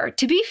fair,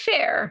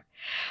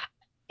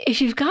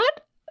 if you've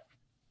got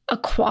a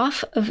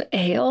quaff of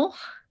ale,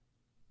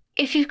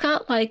 if you've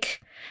got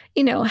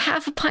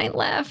half a pint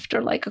left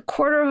or like a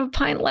quarter of a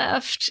pint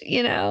left,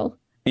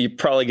 you're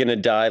probably going to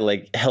die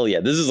like, hell yeah.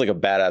 This is like a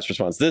badass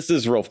response. This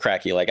is Hrolf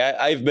Kraki. Like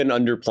I've been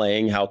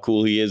underplaying how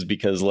cool he is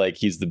because like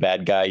he's the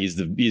bad guy. He's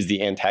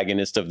the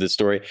antagonist of this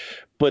story.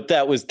 But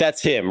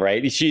that's him,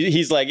 right?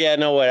 He's like, yeah,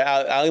 no, what?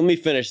 Let me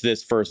finish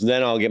this first, and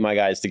then I'll get my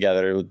guys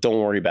together. Don't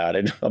worry about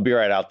it. I'll be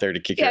right out there to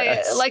kick your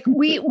ass. Yeah, like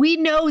we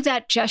know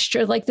that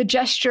gesture, like the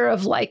gesture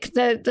of like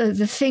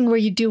the thing where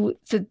you do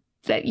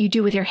that you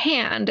do with your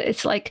hand.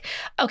 It's like,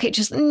 okay,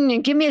 just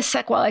give me a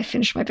sec while I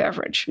finish my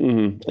beverage.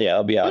 Mm-hmm. Yeah,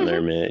 I'll be out in there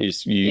in a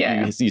minute.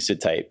 You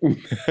sit tight.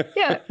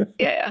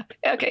 Yeah.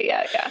 Okay,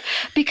 yeah.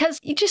 Because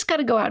you just got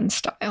to go out in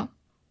style.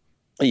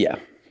 Yeah.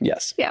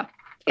 Yes. Yeah.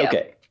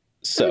 Okay.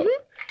 So,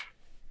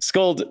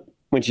 SKULD,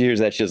 when she hears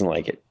that, she doesn't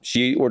like it.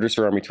 She orders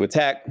her army to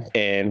attack,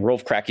 and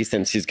Rolf Kraki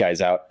sends his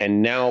guys out,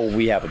 and now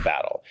we have a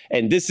battle.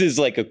 And this is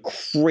like a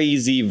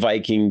crazy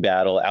Viking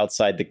battle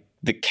outside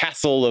the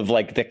castle of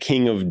like the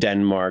king of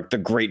Denmark, the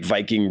great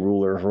Viking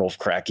ruler, Rolf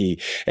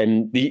Kraki.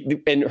 And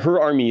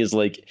her army is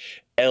like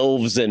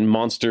elves and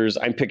monsters.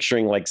 I'm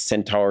picturing like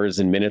centaurs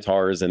and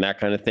minotaurs and that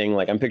kind of thing.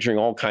 Like I'm picturing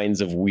all kinds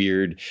of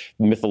weird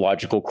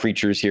mythological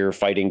creatures here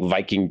fighting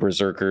Viking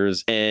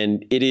berserkers.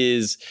 And it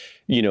is,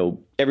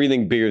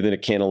 everything bigger than a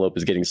cantaloupe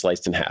is getting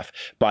sliced in half.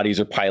 Bodies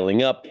are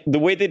piling up. The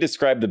way they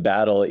describe the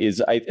battle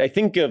is, I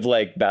think of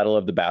like Battle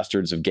of the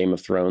Bastards of Game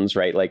of Thrones,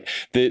 right? Like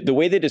the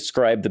way they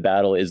describe the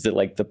battle is that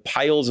like the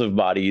piles of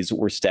bodies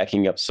were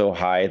stacking up so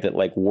high that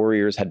like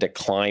warriors had to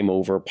climb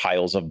over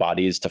piles of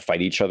bodies to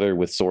fight each other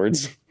with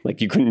swords. Like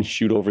you couldn't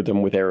shoot over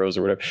them with arrows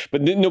or whatever.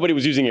 But nobody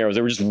was using arrows.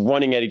 They were just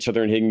running at each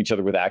other and hitting each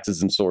other with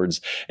axes and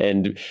swords.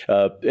 And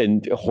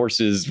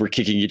horses were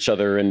kicking each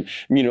other. And,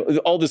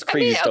 all this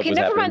crazy stuff was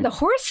happening. Never mind the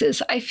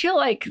horses. I feel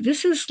like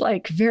this is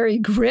like very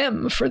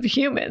grim for the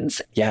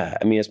humans. Yeah.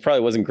 I mean, it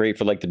probably wasn't great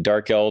for like the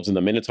dark elves and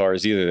the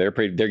minotaurs either.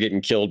 They're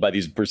getting killed by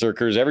these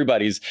berserkers.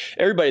 Everybody's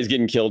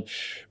getting killed.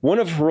 One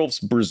of Hrolf's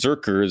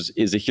berserkers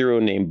is a hero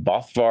named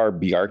Bothvar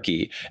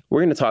Bjarki.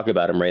 We're going to talk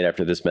about him right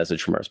after this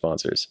message from our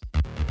sponsors.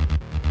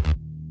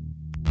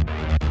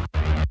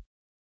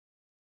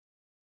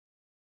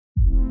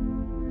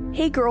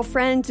 Hey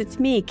girlfriends, it's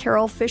me,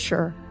 Carol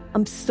Fisher.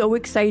 I'm so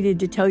excited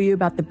to tell you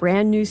about the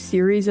brand new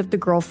series of The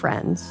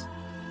Girlfriends.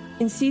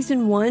 In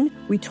season 1,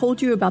 we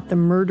told you about the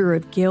murder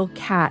of Gail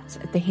Katz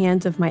at the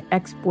hands of my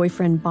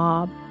ex-boyfriend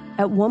Bob.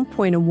 At one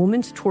point, a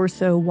woman's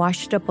torso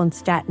washed up on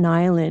Staten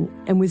Island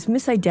and was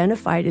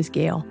misidentified as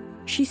Gail.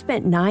 She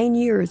spent 9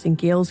 years in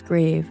Gail's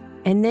grave,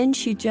 and then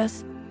she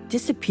just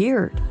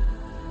disappeared.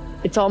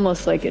 It's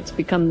almost like it's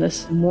become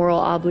this moral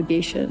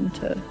obligation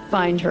to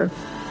find her.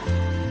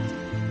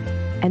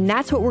 And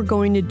that's what we're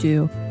going to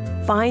do.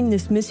 Find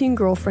this missing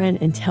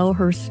girlfriend and tell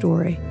her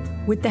story.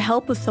 With the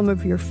help of some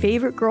of your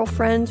favorite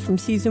girlfriends from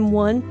season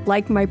 1,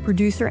 like my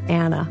producer,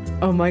 Anna.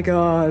 Oh my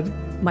God.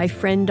 My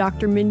friend,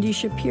 Dr. Mindy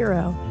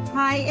Shapiro.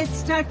 Hi,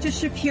 it's Dr.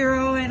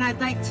 Shapiro, and I'd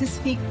like to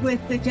speak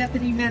with the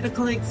deputy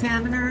medical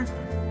examiner.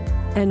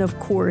 And of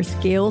course,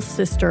 Gail's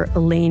sister,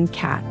 Elaine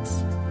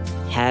Katz.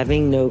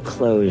 Having no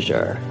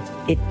closure,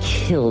 it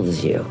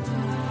kills you.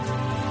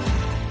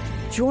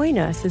 Join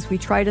us as we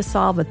try to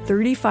solve a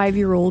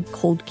 35-year-old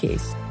cold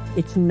case.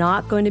 It's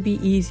not going to be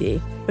easy,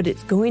 but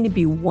it's going to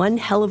be one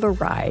hell of a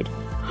ride.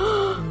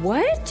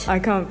 What? I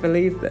can't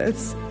believe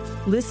this.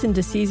 Listen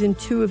to season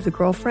 2 of The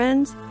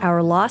Girlfriends,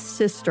 Our Lost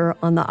Sister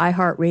on the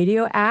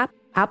iHeartRadio app,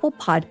 Apple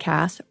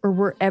Podcasts, or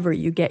wherever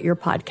you get your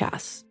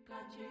podcasts.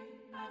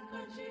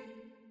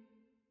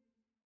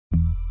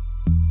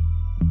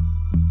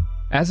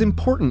 As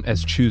important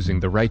as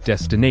choosing the right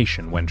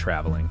destination when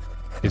traveling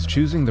is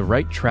choosing the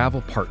right travel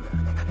partner.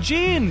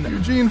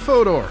 Eugene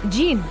Fodor.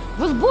 Gene,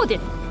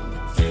 возбудит.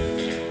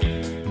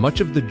 Much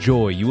of the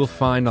joy you will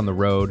find on the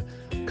road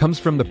comes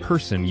from the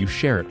person you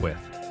share it with.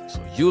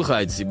 So you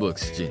write the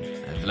books, Gene,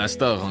 and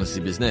Vlasta runs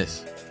the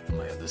business.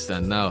 I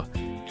understand now.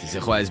 Tis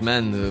a wise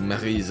man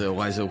marries a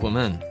wiser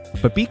woman.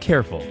 But be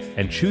careful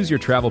and choose your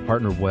travel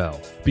partner well,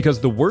 because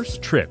the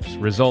worst trips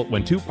result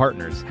when two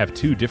partners have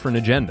two different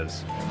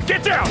agendas.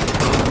 Get down!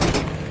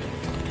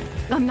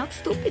 I'm not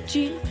stupid,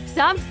 Gene.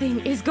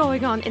 Something is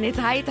going on, and it's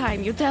high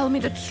time you tell me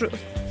the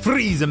truth.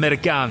 Freeze,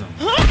 Americano.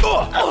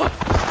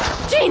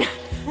 Gene,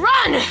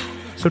 run!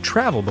 So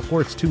travel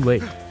before it's too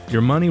late.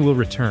 Your money will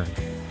return,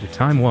 your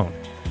time won't,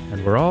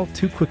 and we're all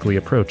too quickly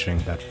approaching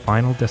that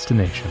final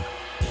destination.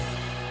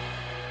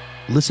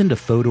 Listen to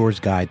Fodor's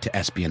Guide to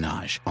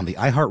Espionage on the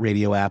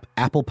iHeartRadio app,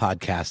 Apple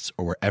Podcasts,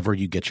 or wherever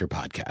you get your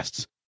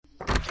podcasts.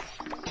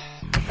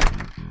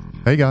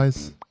 Hey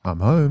guys, I'm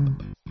home.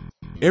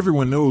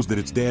 Everyone knows that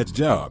it's Dad's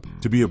job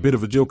to be a bit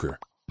of a joker.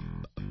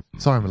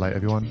 Sorry I'm late,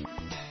 everyone.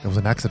 There was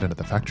an accident at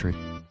the factory.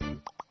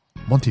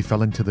 Monty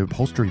fell into the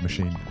upholstery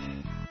machine.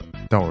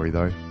 Don't worry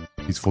though,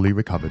 he's fully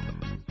recovered.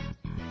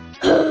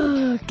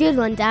 Good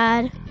one,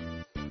 Dad.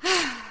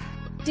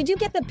 Did you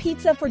get the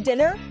pizza for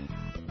dinner?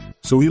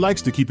 So he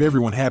likes to keep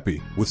everyone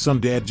happy with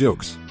some dad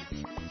jokes.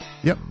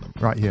 Yep,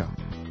 right here.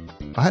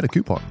 I had a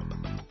coupon,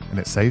 and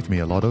it saved me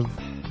a lot of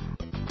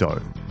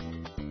dough.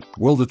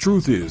 Well, the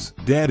truth is,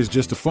 Dad is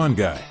just a fun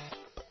guy.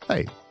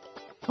 Hey,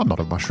 I'm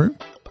not a mushroom.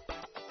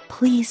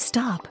 Please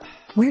stop.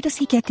 Where does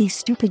he get these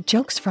stupid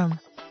jokes from?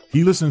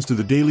 He listens to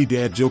the Daily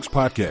Dad Jokes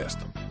podcast.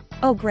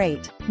 Oh,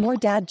 great. More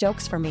dad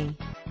jokes for me.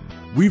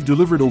 We've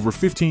delivered over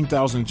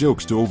 15,000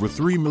 jokes to over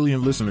 3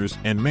 million listeners,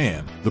 and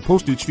man, the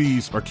postage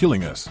fees are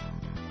killing us.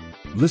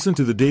 Listen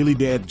to the Daily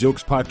Dad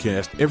Jokes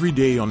podcast every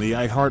day on the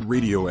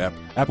iHeartRadio app,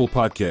 Apple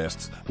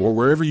Podcasts, or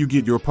wherever you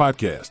get your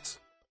podcasts.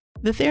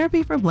 The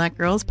Therapy for Black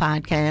Girls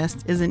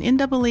podcast is an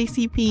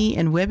NAACP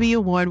and Webby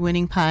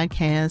Award-winning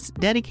podcast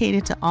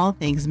dedicated to all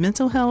things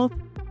mental health,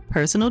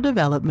 personal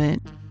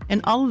development,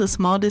 and all of the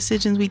small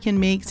decisions we can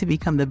make to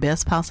become the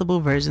best possible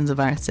versions of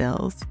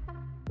ourselves.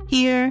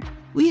 Here,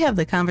 we have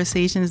the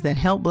conversations that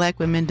help Black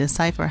women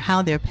decipher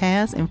how their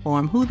past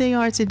inform who they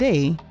are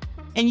today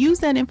and use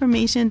that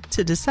information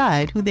to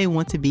decide who they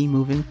want to be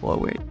moving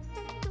forward.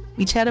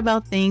 We chat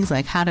about things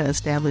like how to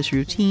establish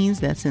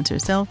routines that center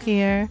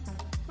self-care,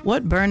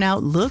 what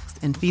burnout looks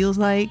and feels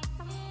like,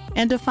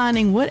 and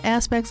defining what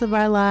aspects of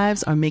our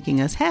lives are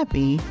making us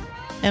happy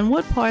and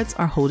what parts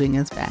are holding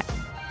us back.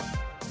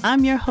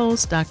 I'm your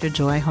host, Dr.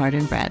 Joy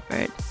Harden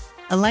Bradford,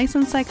 a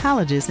licensed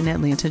psychologist in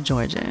Atlanta,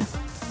 Georgia,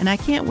 and I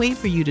can't wait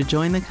for you to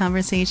join the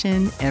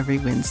conversation every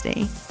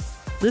Wednesday.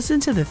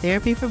 Listen to the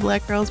Therapy for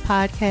Black Girls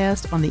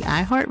podcast on the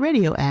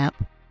iHeartRadio app,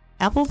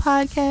 Apple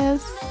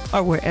Podcasts,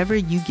 or wherever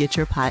you get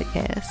your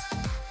podcasts.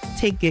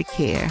 Take good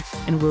care,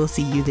 and we'll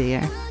see you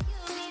there.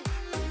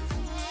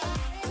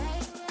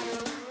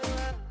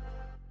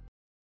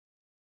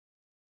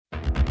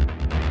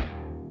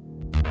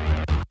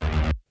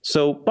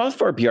 So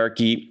Bothvar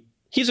Bjarki,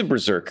 he's a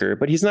berserker,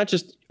 but he's not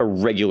just a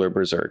regular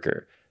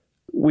berserker.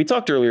 We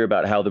talked earlier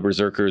about how the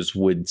berserkers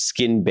would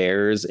skin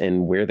bears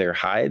and wear their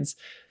hides.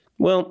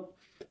 Well,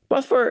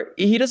 Bothvar,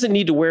 he doesn't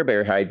need to wear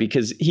bear hide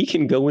because he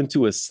can go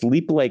into a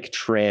sleep-like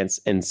trance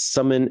and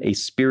summon a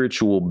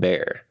spiritual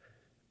bear.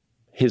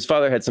 His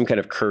father had some kind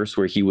of curse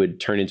where he would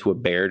turn into a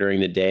bear during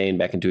the day and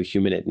back into a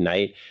human at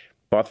night.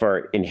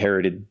 Bothvar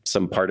inherited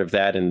some part of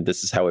that, and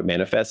this is how it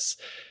manifests.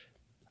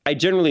 I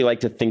generally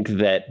like to think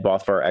that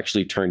Bothvar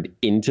actually turned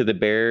into the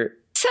bear.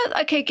 So,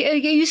 okay,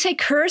 you say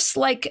curse,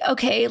 like,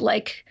 okay,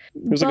 like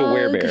it was like a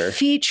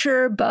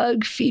werebear.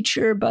 Bug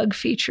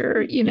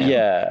feature, you know.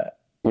 Yeah.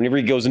 Whenever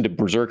he goes into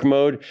berserk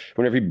mode,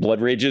 whenever he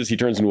blood rages, he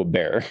turns into a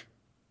bear.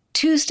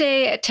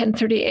 Tuesday at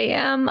 10:30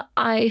 a.m.,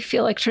 I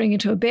feel like turning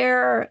into a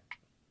bear.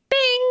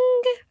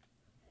 Bing!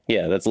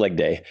 Yeah, that's leg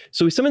day.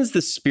 So he summons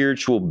the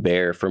spiritual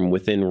bear from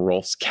within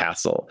Rolf's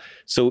castle.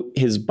 So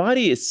his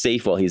body is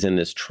safe while he's in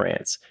this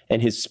trance,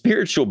 and his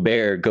spiritual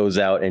bear goes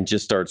out and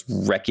just starts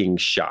wrecking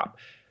shop.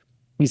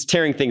 He's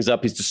tearing things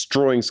up. He's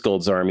destroying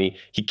Skuld's army.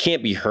 He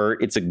can't be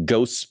hurt. It's a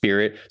ghost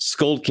spirit.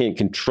 Skuld can't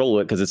control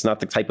it because it's not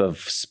the type of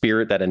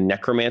spirit that a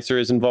necromancer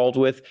is involved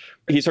with.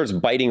 He starts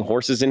biting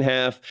horses in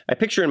half. I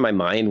picture in my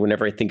mind,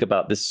 whenever I think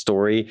about this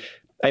story,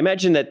 I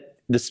imagine that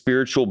the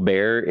spiritual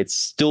bear, it's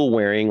still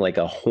wearing like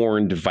a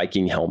horned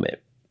Viking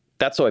helmet.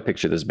 That's how I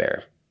picture this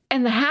bear.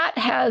 And the hat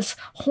has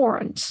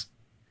horns.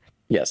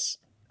 Yes.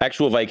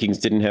 Actual Vikings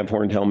didn't have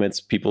horned helmets.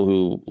 People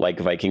who like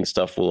Viking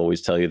stuff will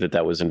always tell you that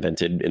that was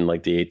invented in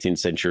like the 18th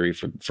century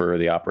for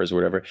the operas or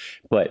whatever.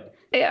 But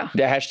yeah,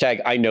 the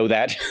hashtag, I know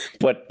that,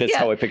 but that's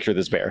how I picture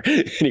this bear.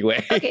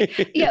 Anyway.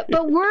 Okay. Yeah,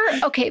 but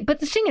but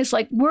the thing is,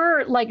 like,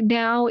 we're like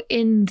now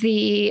in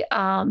the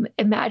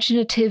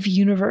imaginative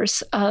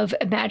universe of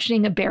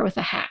imagining a bear with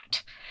a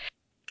hat.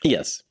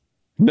 Yes.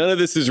 None of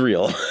this is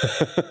real.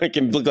 I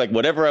can look like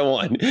whatever I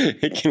want.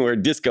 I can wear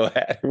a disco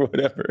hat or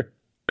whatever.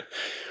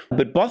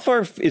 But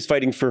Bothvar is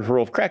fighting for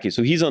Hrolf Kraki,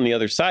 so he's on the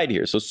other side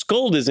here. So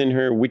Skuld is in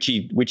her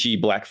witchy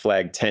black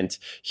flag tent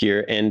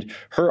here, and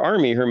her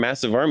army, her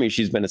massive army,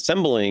 she's been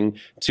assembling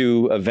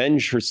to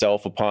avenge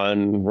herself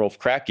upon Hrolf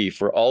Kraki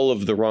for all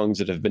of the wrongs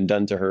that have been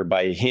done to her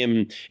by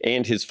him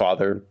and his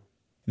father.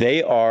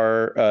 They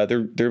are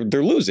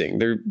they're losing.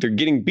 They're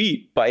getting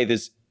beat by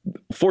this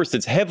force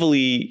that's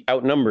heavily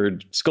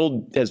outnumbered.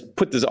 Skuld has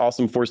put this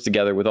awesome force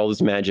together with all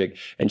this magic,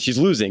 and she's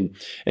losing.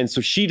 And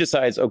so she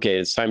decides, okay,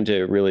 it's time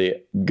to really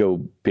go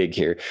big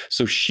here.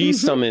 So she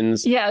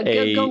summons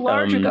go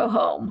large or go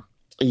home.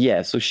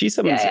 Yeah, so she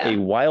summons a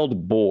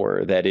wild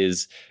boar that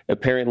is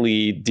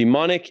apparently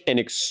demonic and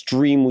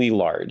extremely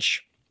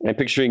large. I'm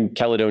picturing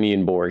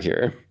Caledonian boar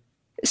here.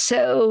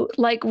 So,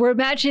 like, we're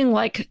imagining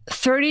like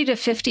 30 to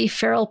 50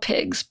 feral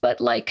pigs,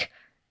 but like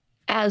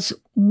as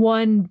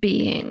one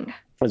being.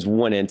 As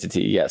one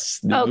entity, yes.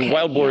 The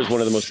wild boar is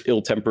one of the most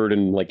ill-tempered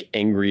and like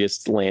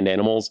angriest land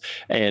animals.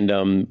 And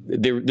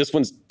this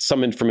one's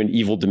summoned from an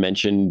evil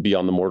dimension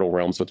beyond the mortal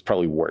realm, so it's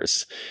probably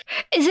worse.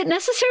 Is it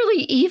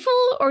necessarily evil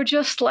or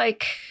just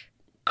like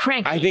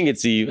cranky? I think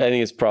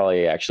it's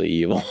probably actually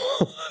evil.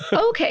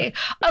 Okay.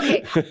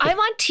 I'm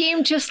on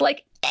team just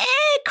like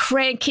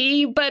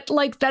cranky, but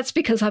like that's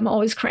because I'm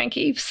always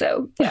cranky.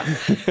 So yeah.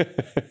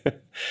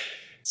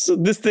 So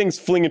this thing's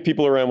flinging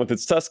people around with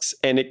its tusks,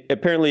 and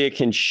apparently it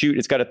can shoot.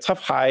 It's got a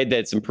tough hide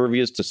that's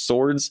impervious to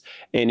swords,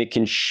 and it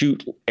can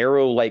shoot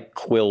arrow-like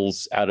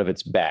quills out of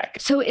its back.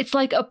 So it's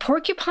like a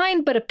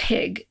porcupine, but a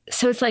pig.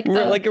 So it's like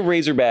like a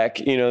razorback.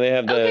 You know, they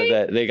have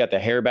they got the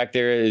hair back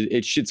there.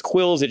 It shoots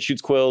quills,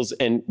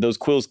 and those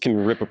quills can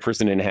rip a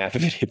person in half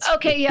if it hits.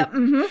 Okay, yeah.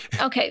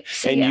 Mm-hmm. Okay.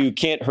 So, and you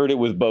can't hurt it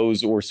with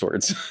bows or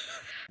swords.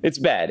 It's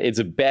bad. It's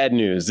a bad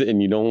news,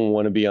 and you don't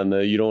want to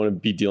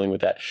be dealing with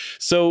that.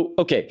 So,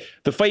 okay,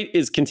 the fight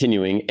is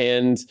continuing,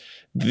 and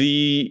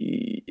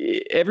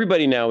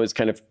everybody now is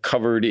kind of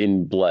covered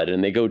in blood,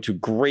 and they go to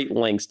great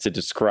lengths to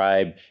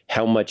describe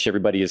how much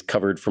everybody is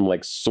covered from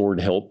like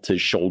sword hilt to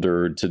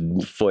shoulder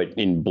to foot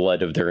in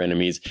blood of their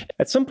enemies.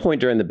 At some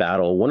point during the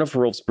battle, one of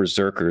Hrolf's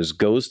berserkers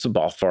goes to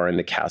Bothvar in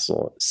the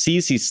castle,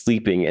 sees he's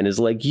sleeping, and is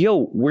like,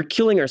 yo, we're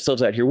killing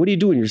ourselves out here. What are you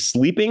doing? You're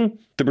sleeping?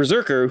 The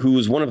berserker,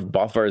 who's one of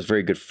Bothvar's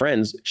very good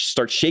friends,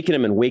 starts shaking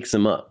him and wakes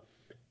him up,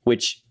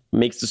 which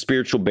makes the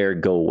spiritual bear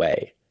go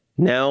away.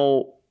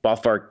 Now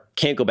Bothvar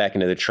can't go back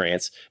into the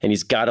trance, and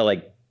he's got to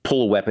like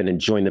pull a weapon and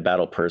join the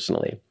battle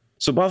personally.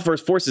 So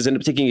Bothvar's forces end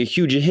up taking a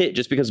huge hit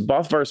just because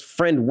Bothvar's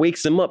friend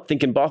wakes him up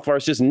thinking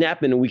Bothvar's just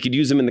napping and we could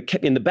use him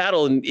in the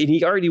battle, and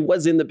he already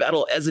was in the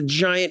battle as a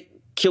giant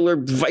killer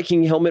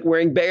Viking helmet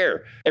wearing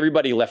bear.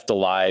 Everybody left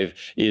alive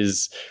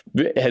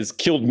has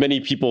killed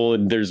many people,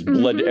 and there's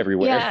blood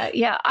everywhere.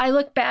 Yeah. I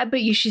look bad,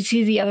 but you should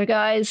see the other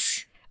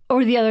guys.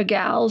 Or the other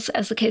gals,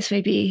 as the case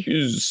may be.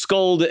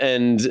 Skuld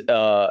and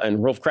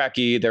Hrolf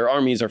Kraki, their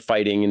armies are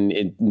fighting,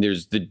 and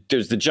there's the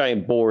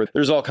giant boar.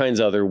 There's all kinds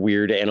of other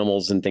weird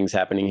animals and things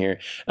happening here.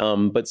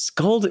 But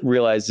Skuld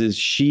realizes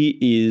she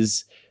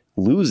is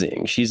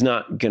losing. She's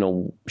not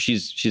gonna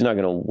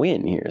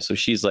win here. So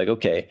she's like,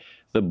 okay,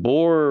 the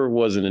boar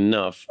wasn't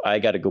enough. I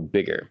got to go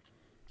bigger.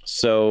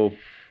 So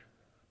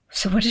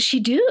what does she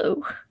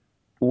do?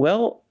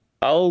 Well,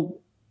 I'll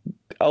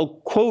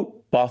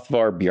quote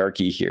Bothvar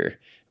Bjarki here.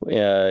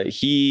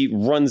 He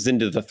runs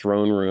into the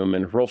throne room,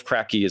 and Hrolf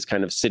Kraki is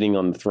kind of sitting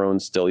on the throne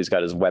still. He's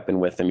got his weapon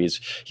with him.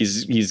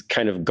 He's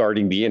kind of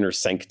guarding the inner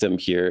sanctum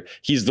here.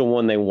 He's the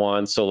one they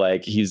want, so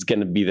like he's going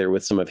to be there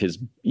with some of his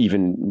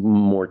even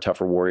more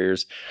tougher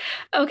warriors.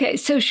 Okay,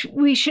 so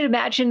we should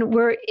imagine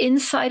we're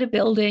inside a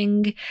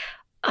building.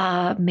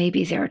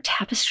 Maybe there are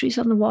tapestries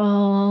on the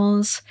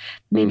walls.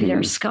 Maybe there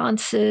are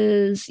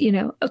sconces,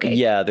 okay.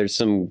 Yeah, there's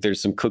some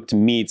cooked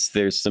meats.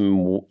 There's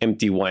some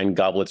empty wine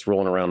goblets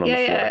rolling around on the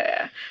floor.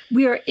 Yeah.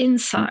 We are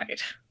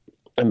inside.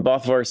 And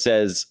Bothvar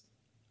says,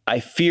 I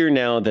fear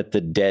now that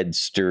the dead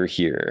stir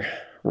here.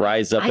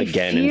 Rise up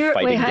again and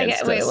fight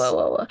against us.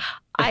 Whoa.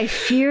 I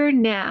fear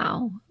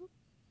now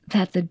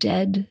that the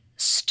dead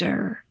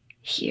stir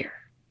here.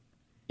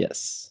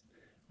 Yes.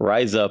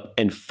 Rise up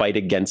and fight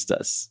against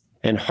us.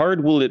 And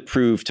hard will it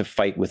prove to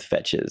fight with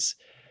fetches.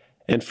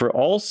 And for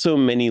all so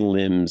many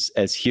limbs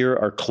as here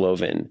are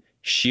cloven,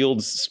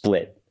 shields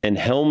split, and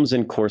helms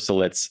and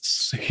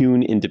corselets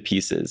hewn into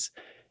pieces,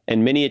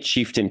 and many a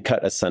chieftain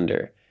cut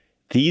asunder,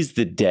 these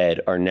the dead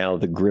are now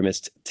the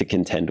grimmest to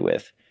contend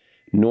with,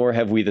 nor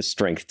have we the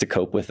strength to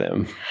cope with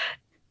them.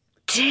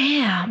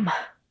 Damn.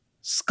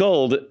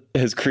 Skuld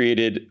has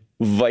created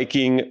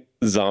Viking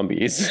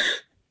zombies.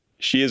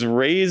 She has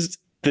raised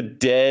the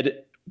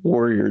dead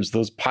warriors,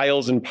 those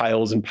piles and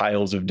piles and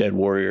piles of dead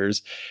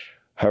warriors,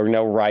 are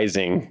now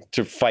rising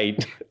to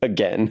fight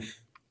again.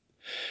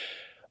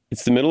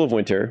 It's the middle of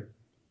winter.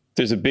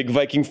 There's a big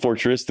Viking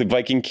fortress, the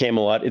Viking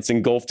Camelot. It's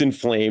engulfed in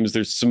flames.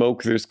 There's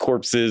smoke. There's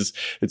corpses.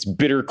 It's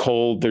bitter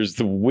cold. There's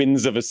the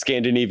winds of a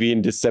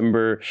Scandinavian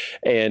December.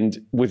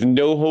 And with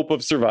no hope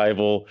of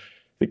survival,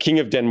 the King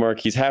of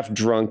Denmark, he's half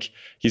drunk.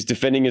 He's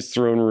defending his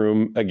throne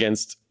room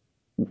against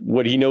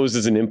what he knows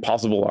is an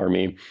impossible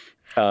army.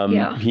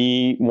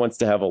 He wants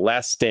to have a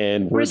last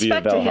stand worthy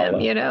Respect of Valhalla. to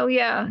him,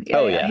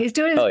 Yeah. He's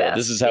doing his best.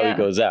 This is how he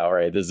goes out,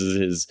 right? This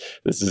is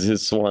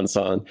his swan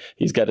song.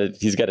 He's got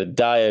to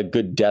die a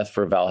good death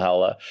for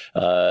Valhalla.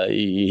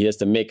 He has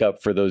to make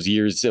up for those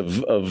years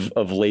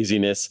of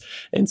laziness.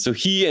 And so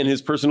he and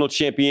his personal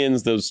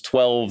champions, the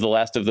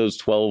last of those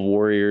 12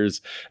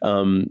 warriors,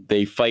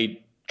 they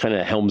fight kind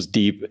of helms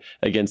deep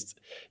against,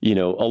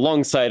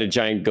 alongside a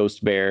giant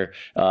ghost bear,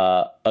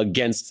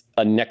 against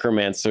a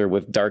necromancer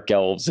with dark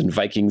elves and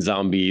Viking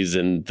zombies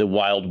and the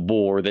wild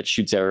boar that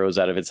shoots arrows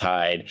out of its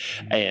hide.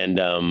 And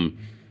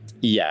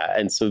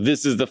and so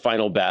this is the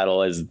final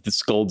battle as the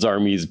Skuld's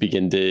armies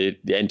begin to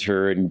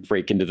enter and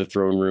break into the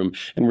throne room.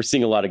 And we're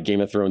seeing a lot of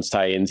Game of Thrones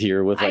tie-ins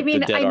here with the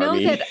dead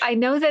army. I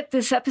know that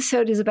this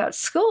episode is about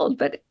Skuld,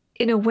 but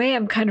in a way,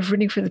 I'm kind of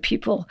rooting for the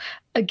people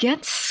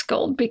against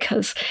Skuld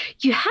because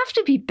you have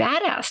to be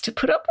badass to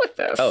put up with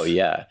this. Oh,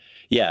 yeah.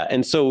 Yeah.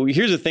 And so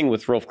here's the thing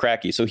with Hrolf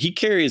Kraki. So he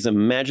carries a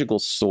magical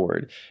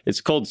sword.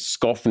 It's called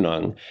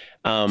Skofnung.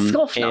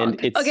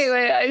 Skofnung. Okay,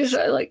 wait. I just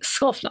like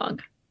Skofnung.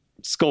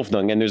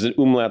 Skofnung. And there's an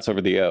umlauts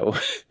over the O.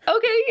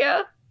 Okay,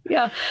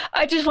 yeah.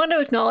 I just want to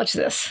acknowledge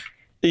this.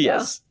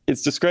 Yes. Yeah.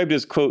 It's described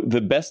as, quote,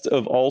 the best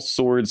of all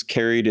swords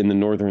carried in the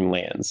northern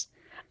lands.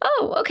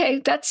 Oh, okay.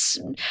 That's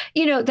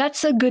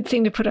a good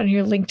thing to put on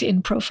your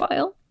LinkedIn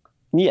profile.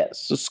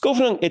 Yes. So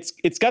Skofnung,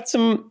 it's got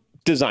some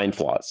design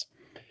flaws.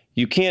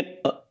 You can't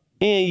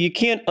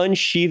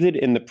unsheath it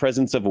in the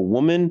presence of a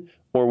woman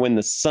or when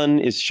the sun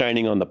is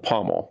shining on the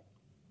pommel.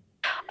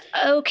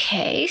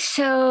 Okay,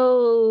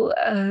 so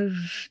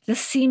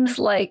this seems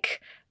like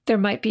there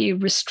might be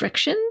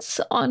restrictions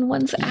on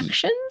one's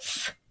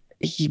actions.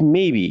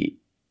 Maybe.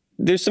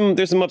 There's some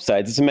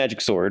upsides. It's a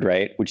magic sword,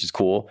 right? Which is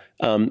cool.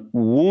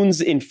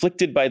 Wounds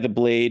inflicted by the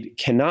blade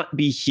cannot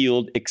be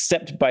healed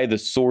except by the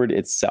sword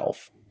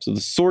itself. So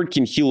the sword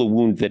can heal a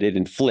wound that it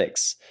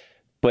inflicts,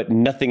 but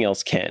nothing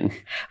else can.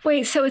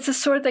 Wait, so it's a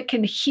sword that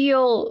can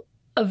heal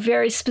a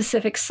very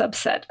specific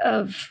subset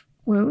of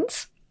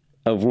wounds?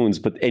 Of wounds,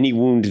 but any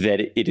wound that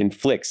it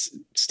inflicts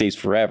stays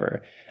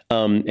forever.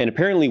 And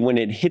apparently when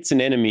it hits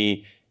an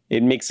enemy,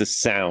 it makes a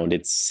sound.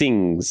 It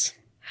sings.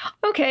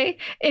 Okay.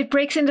 It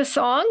breaks into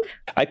song?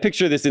 I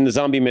picture this in the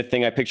zombie myth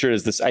thing. I picture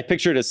it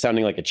as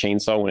sounding like a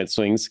chainsaw when it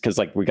swings, because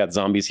like we got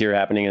zombies here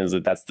happening, and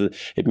it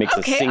makes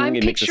a sing. I'm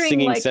it makes a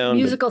singing like sound.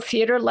 Musical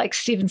theater, like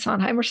Stephen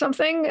Sondheim or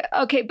something.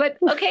 Okay, but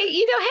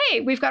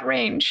hey, we've got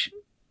range.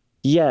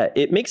 Yeah,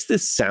 it makes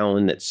this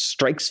sound that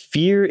strikes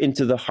fear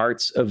into the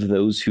hearts of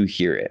those who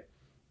hear it.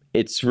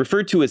 It's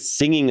referred to as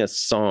singing a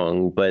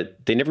song,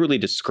 but they never really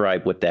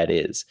describe what that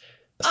is.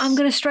 I'm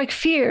going to strike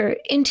fear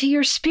into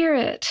your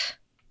spirit.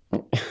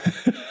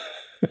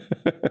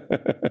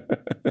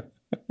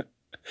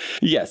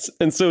 Yes.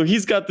 And so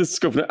he's got this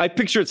scope. I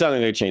picture it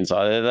sounding like a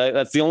chainsaw.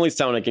 That's the only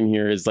sound I can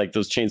hear is like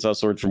those chainsaw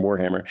swords from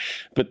Warhammer.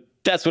 But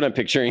that's what I'm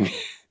picturing.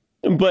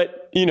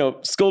 But,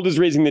 Skuld is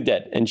raising the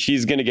dead, and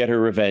she's going to get her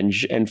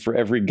revenge. And for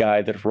every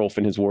guy that Hrolf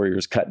and his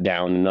warriors cut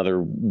down,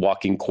 another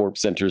walking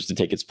corpse enters to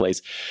take its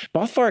place.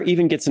 Bothvar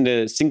even gets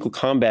into single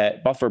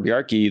combat. Bothvar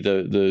Bjarki,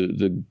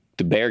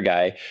 the bear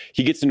guy,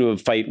 he gets into a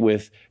fight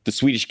with the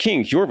Swedish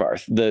king,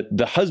 Hjorvarth,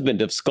 the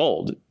husband of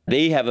Skuld.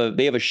 They have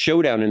a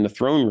showdown in the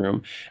throne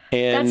room.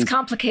 And that's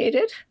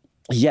complicated.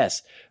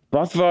 Yes.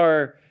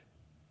 Bothvar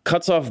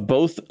cuts off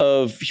both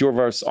of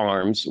Hjorvarth's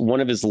arms,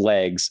 one of his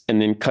legs,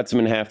 and then cuts him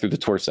in half through the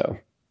torso.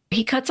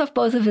 He cuts off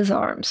both of his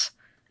arms.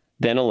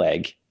 Then a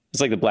leg.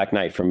 It's like the Black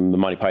Knight from the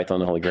Monty Python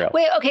and the Holy Grail.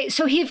 Wait, okay,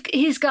 so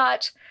he's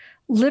got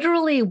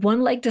literally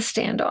one leg to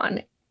stand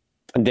on.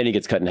 And then he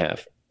gets cut in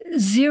half.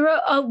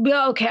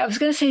 Okay, I was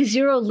going to say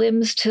 0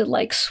 limbs to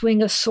like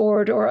swing a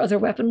sword or other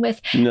weapon with.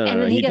 No,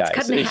 and then he gets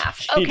dies. cut in half.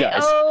 He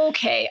dies.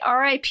 Okay,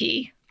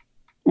 R.I.P.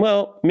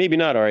 Well, maybe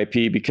not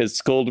R.I.P. because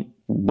Skuld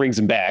brings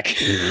him back.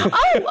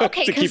 Oh,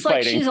 okay, because like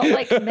fighting. she's all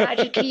like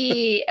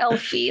magic-y,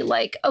 elfy,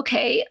 like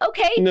okay.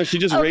 No, she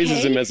just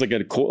raises him as like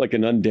an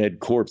undead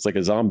corpse, like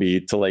a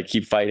zombie, to like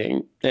keep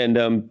fighting.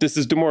 And this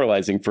is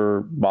demoralizing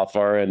for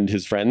Bothvar and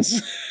his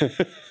friends.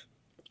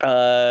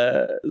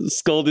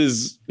 Skuld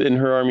is and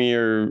her army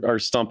are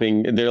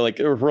stomping. They're like,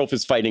 Hrolf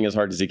is fighting as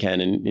hard as he can,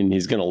 and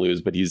he's going to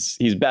lose, but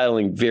he's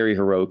battling very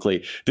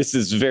heroically. This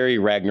is very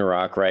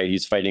Ragnarok, right?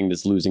 He's fighting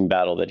this losing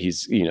battle that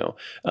he's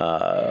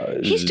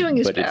doing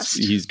his best.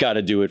 He's got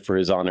to do it for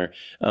his honor.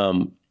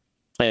 And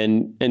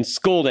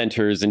Skuld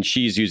enters, and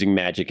she's using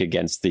magic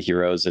against the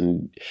heroes,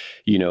 and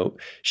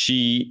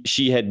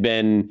she had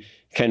been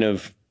kind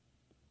of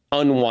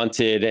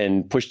unwanted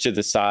and pushed to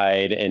the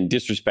side and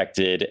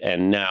disrespected,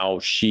 and now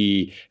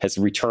she has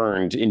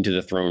returned into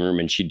the throne room,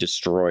 and she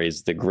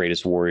destroys the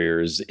greatest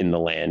warriors in the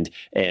land.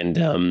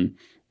 And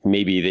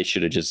maybe they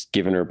should have just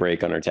given her a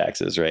break on her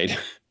taxes, right?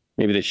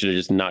 Maybe they should have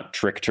just not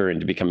tricked her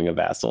into becoming a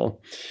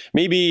vassal.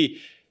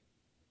 Maybe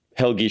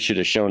Helgi should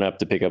have shown up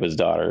to pick up his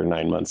daughter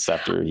 9 months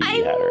after he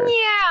had her.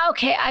 Yeah,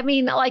 okay. I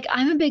mean, like,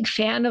 I'm a big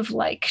fan of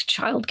like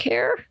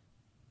childcare.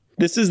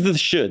 This is the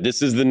should.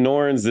 This is the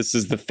Norns. This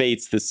is the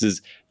Fates. This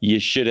is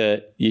you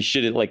shoulda.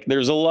 Like,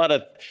 there's a lot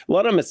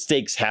of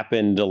mistakes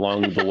happened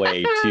along the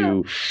way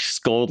to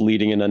Skuld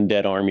leading an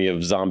undead army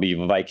of zombie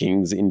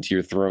Vikings into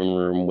your throne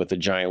room with a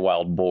giant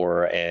wild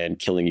boar and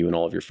killing you and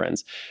all of your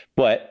friends.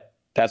 But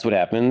that's what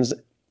happens.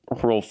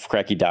 Hrolf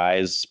Kraki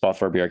dies.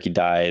 Bothvar Bjarki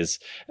dies,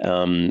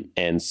 and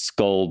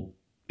Skuld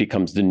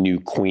becomes the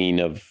new queen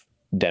of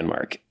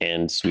Denmark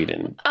and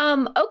Sweden.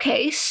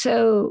 Okay,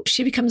 so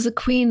she becomes the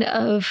queen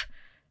of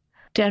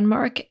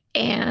Denmark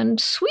and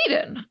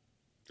Sweden.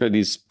 Or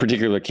these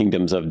particular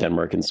kingdoms of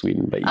Denmark and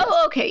Sweden. But yes.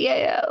 Oh, okay.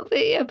 Yeah.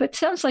 But it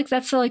sounds like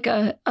that's like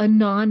a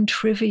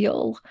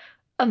non-trivial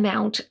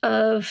amount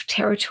of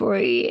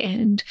territory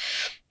and,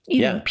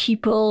 you know,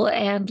 people,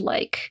 and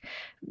like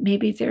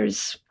maybe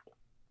there's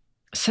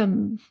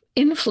some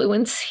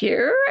influence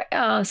here,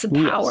 some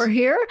power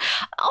here.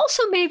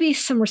 Also, maybe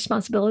some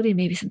responsibility,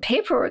 maybe some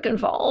paperwork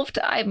involved.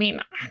 I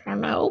mean, I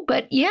don't know,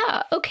 but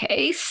yeah,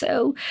 okay.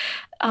 So,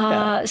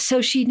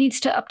 so she needs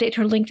to update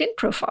her LinkedIn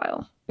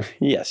profile.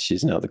 Yes,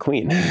 she's now the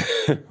queen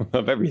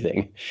of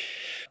everything.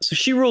 So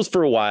she rules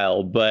for a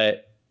while,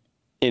 but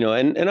and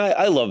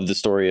I love the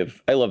story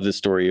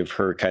of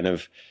her kind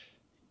of,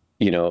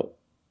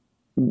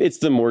 it's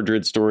the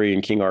Mordred story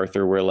in King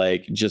Arthur, where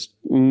like just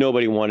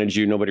nobody wanted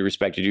you, nobody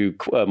respected you.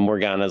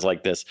 Morgana's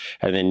like this,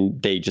 and then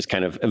they just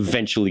kind of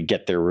eventually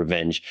get their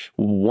revenge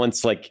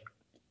once like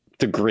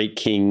the great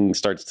king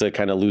starts to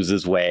kind of lose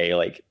his way.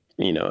 Like,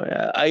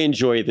 I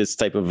enjoy this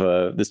type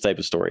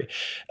of story.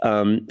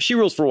 She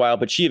rules for a while,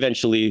 but she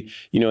eventually,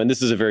 and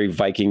this is a very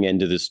Viking end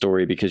to this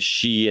story, because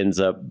she ends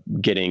up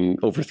getting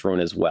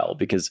overthrown as well,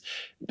 because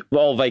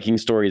all Viking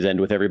stories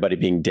end with everybody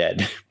being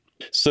dead.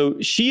 So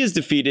she is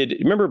defeated.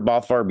 Remember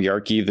Bothvar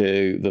Bjarki,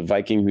 the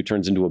Viking who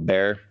turns into a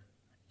bear?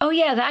 Oh,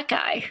 yeah, that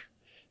guy.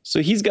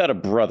 So he's got a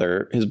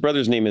brother. His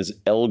brother's name is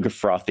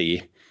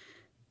Elgfrothi.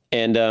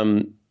 And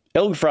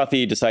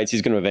Elgfrothi decides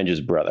he's going to avenge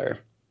his brother.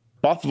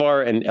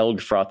 Bothvar and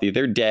Elgfrothi,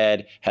 their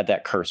dad had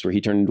that curse where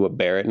he turned into a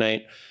bear at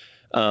night.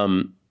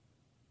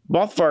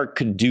 Bothvar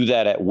could do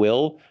that at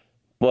will,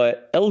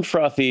 but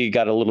Elgfrothy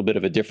got a little bit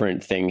of a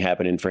different thing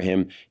happening for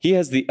him. He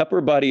has the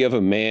upper body of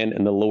a man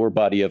and the lower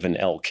body of an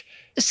elk.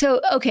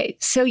 So, okay.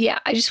 So, yeah,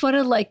 I just want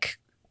to like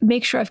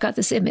make sure I've got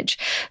this image.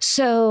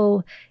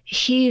 So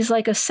he's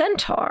like a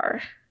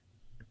centaur.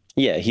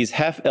 Yeah, he's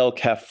half elk,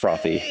 half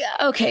frothy.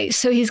 Okay.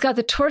 So he's got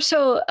the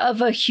torso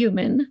of a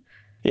human.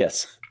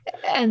 Yes.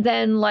 And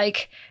then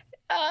like,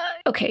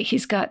 okay,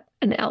 he's got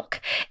an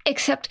elk.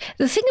 Except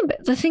the thing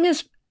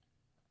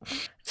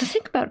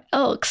about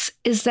elks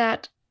is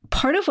that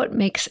part of what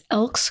makes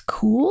elks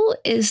cool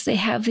is they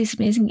have these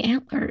amazing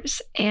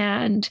antlers.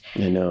 And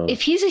I know.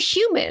 If he's a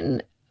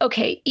human,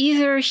 okay,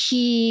 either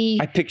he...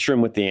 I picture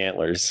him with the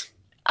antlers.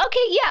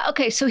 Okay, yeah,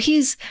 okay, so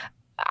he's...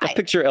 I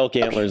picture elk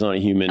antlers on a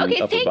human upper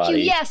body. Okay, thank you,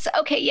 yes.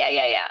 Okay,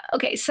 yeah.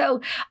 Okay,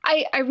 so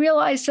I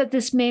realize that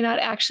this may not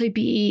actually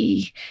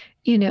be...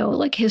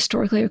 like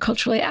historically or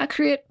culturally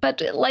accurate,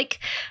 but like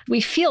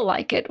we feel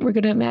like it, we're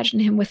going to imagine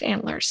him with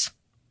antlers.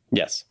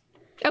 Yes.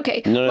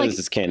 Okay. None of this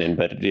is canon,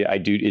 but I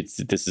do.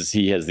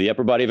 He has the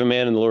upper body of a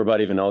man and the lower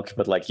body of an elk,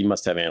 but like he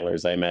must have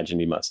antlers. I imagine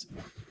he must.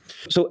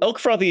 So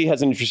Elgfrothy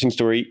has an interesting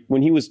story.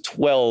 When he was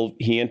 12,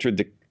 he entered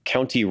the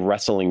county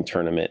wrestling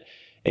tournament,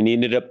 and he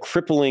ended up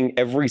crippling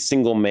every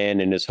single man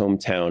in his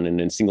hometown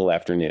in a single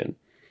afternoon.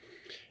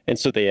 And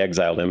so they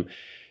exiled him.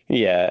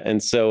 Yeah,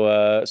 and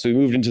so he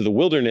moved into the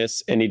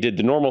wilderness, and he did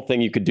the normal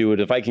thing you could do at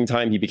a Viking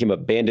time. He became a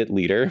bandit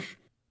leader.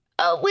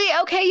 Oh, wait,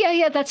 okay,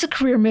 yeah, that's a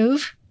career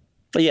move.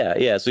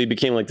 Yeah. So he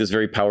became like this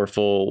very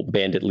powerful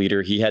bandit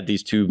leader. He had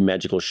these 2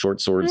 magical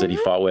short swords that he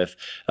fought with.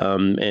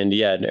 And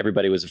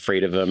everybody was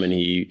afraid of him, and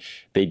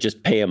they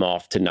just pay him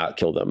off to not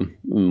kill them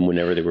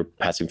whenever they were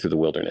passing through the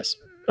wilderness.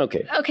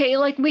 Okay. Okay,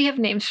 like we have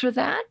names for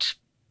that.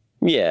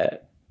 Yeah.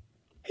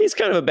 He's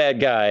kind of a bad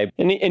guy.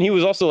 And he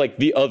was also like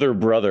the other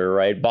brother,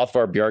 right?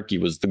 Bothvar Bjarki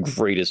was the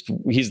greatest.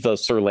 He's the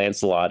Sir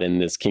Lancelot in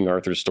this King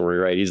Arthur story,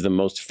 right? He's the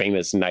most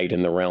famous knight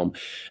in the realm.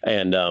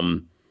 And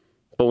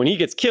but when he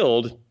gets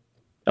killed,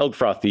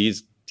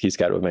 Elgfrothy, he's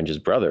got to avenge his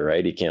brother,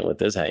 right? He can't let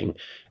this hang.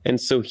 And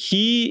so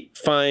he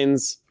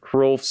finds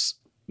Hrolf's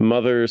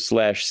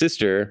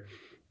mother/sister,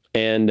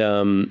 and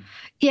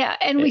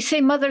we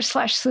say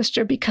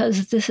mother/sister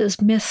because this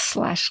is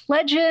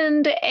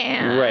myth/legend,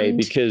 and right,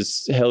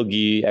 because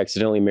Helgi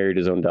accidentally married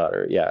his own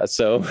daughter. Yeah,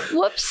 so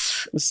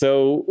whoops.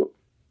 So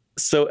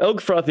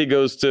Elgfrothy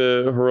goes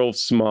to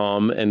Hrolf's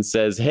mom and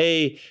says,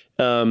 "Hey,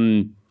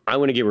 I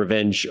want to get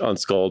revenge on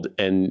Skuld,"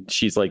 and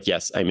she's like,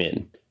 "Yes, I'm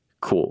in."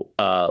 Cool.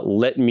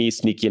 Let me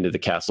sneak you into the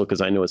castle because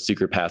I know a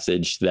secret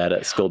passage that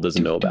Skuld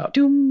doesn't know about.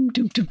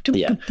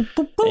 Yeah.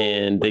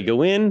 And they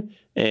go in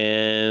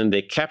and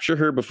they capture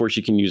her before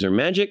she can use her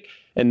magic.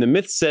 And the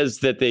myth says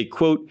that they,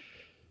 quote,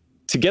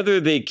 together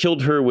they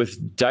killed her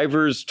with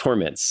divers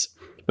torments.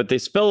 But they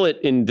spell it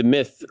in the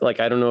myth, like,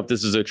 I don't know if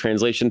this is a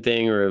translation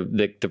thing or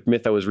the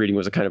myth I was reading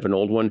was a kind of an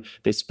old one.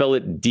 They spell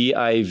it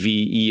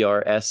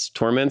divers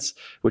torments,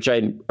 which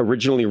I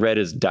originally read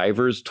as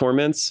divers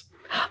torments.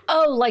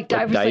 Oh, like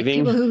divers, like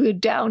people who go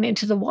down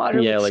into the water.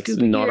 Yeah, with like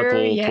scuba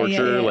nautical gear.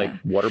 torture, like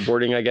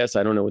waterboarding, I guess.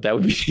 I don't know what that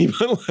would be.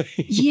 But like,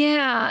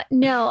 yeah,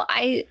 no,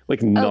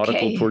 like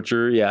nautical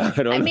torture. Yeah,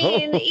 I don't know. I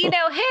mean,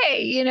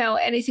 hey,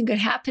 anything could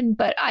happen,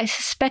 but I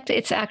suspect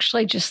it's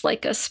actually just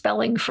like a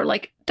spelling for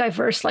like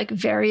diverse, like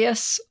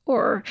various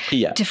or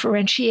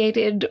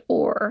differentiated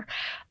or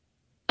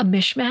a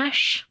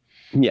mishmash.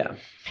 Yeah.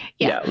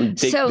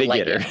 They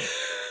like, get her.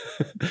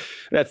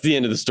 That's the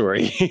end of the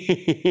story.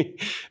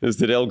 Is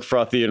that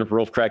Elgfrothy and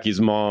Hrolf Kraki's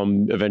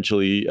mom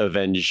eventually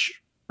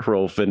avenge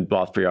Hrolf and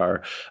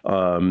Bothvar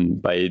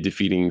by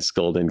defeating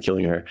Skuld and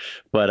killing her.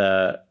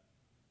 But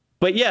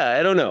yeah,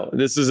 I don't know.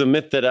 This is a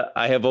myth that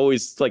I have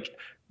always I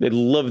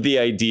love the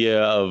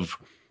idea of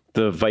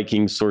the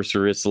Viking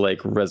sorceress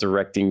like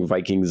resurrecting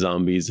Viking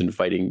zombies and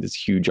fighting this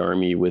huge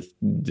army with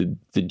the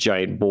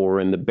giant boar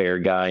and the bear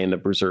guy and the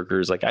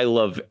berserkers. Like, I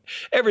love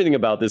everything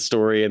about this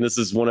story. And this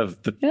is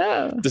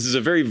this is a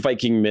very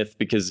Viking myth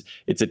because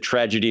it's a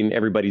tragedy and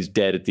everybody's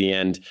dead at the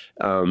end.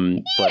 But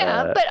on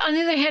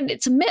the other hand,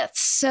 it's a myth.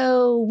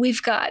 So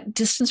we've got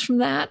distance from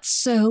that.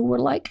 So we're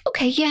like,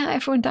 okay, yeah,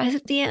 everyone dies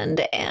at the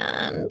end.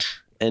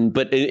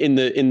 But in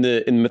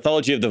the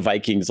mythology of the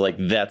Vikings, like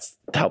that's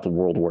how the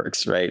world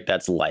works, right?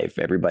 That's life.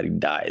 Everybody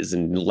dies,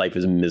 and life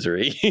is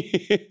misery.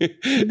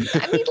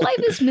 I mean, life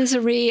is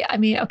misery. I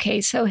mean,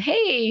 okay, so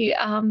hey,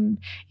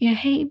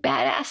 hey,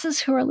 badasses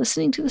who are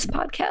listening to this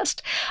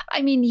podcast.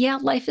 I mean, yeah,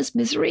 life is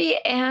misery,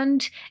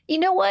 and you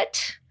know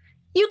what?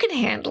 You can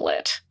handle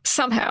it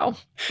somehow.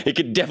 It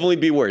could definitely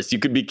be worse. You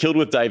could be killed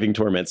with diving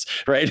torments,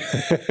 right?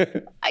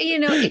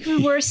 It could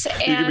be worse.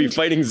 And, you could be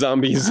fighting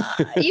zombies.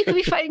 You could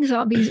be fighting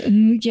zombies.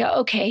 Yeah,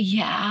 okay,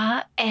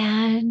 yeah.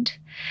 And,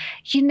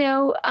 you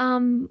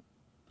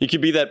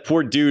could be that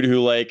poor dude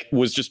who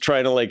was just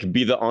trying to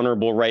be the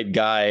honorable right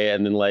guy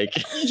and then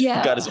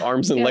got his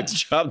arms and legs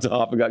chopped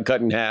off and got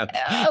cut in half.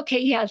 Okay,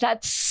 yeah,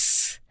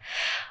 that's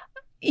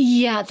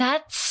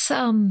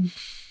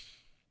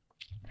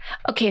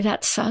okay,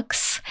 that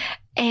sucks.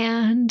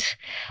 And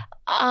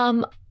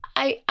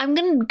I'm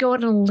going to go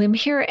on a limb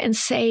here and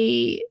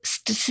say,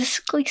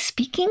 statistically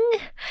speaking,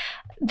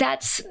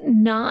 that's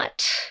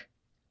not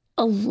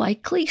a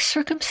likely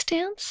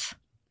circumstance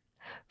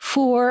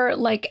for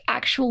like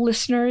actual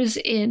listeners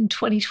in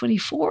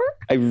 2024.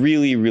 I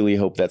really, really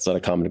hope that's not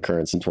a common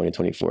occurrence in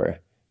 2024.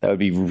 That would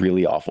be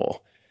really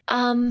awful.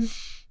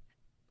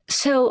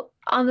 So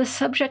on the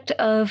subject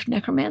of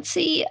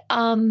necromancy,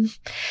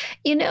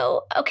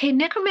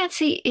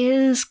 necromancy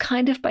is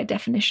kind of by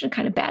definition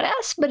kind of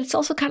badass, but it's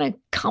also kind of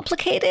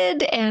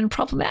complicated and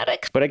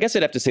problematic. But I guess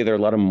I'd have to say there are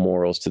a lot of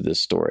morals to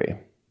this story.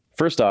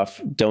 First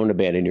off, don't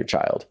abandon your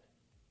child,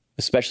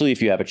 especially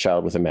if you have a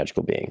child with a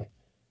magical being.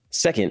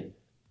 Second,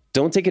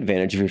 don't take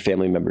advantage of your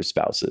family members'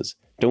 spouses.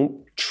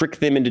 Don't trick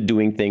them into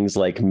doing things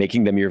like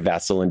making them your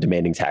vassal and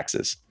demanding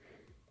taxes.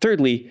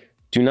 Thirdly,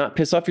 do not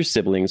piss off your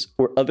siblings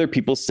or other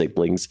people's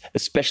siblings,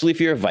 especially if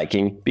you're a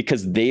Viking,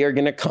 because they are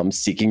going to come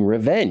seeking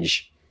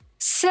revenge.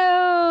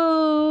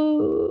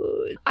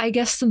 So I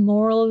guess the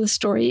moral of the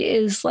story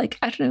is like,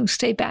 I don't know,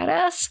 stay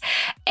badass.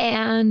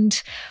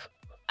 And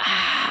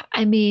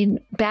I mean,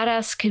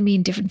 badass can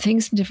mean different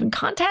things in different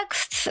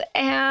contexts.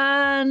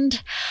 And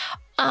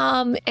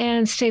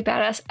stay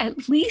badass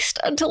at least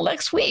until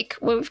next week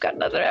when we've got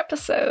another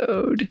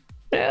episode.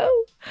 No?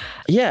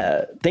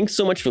 Yeah. Thanks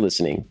so much for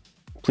listening.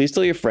 Please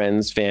tell your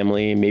friends,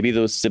 family, maybe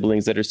those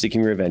siblings that are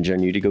seeking revenge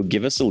on you to go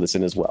give us a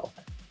listen as well.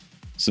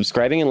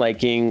 Subscribing and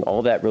liking,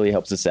 all that really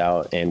helps us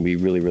out, and we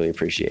really, really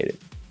appreciate it.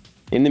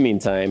 In the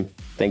meantime,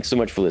 thanks so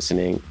much for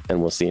listening,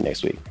 and we'll see you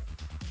next week.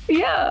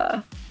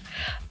 Yeah.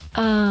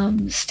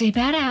 Stay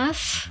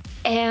badass,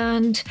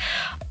 and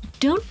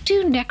don't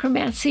do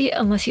necromancy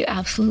unless you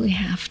absolutely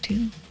have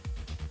to.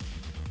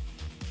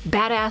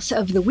 Badass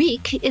of the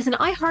Week is an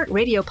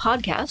iHeartRadio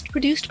podcast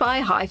produced by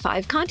High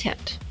Five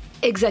Content.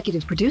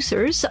 Executive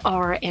producers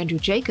are Andrew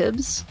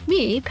Jacobs,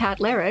 me, Pat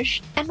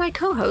Larish, and my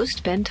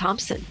co-host, Ben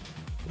Thompson.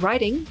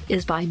 Writing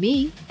is by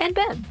me and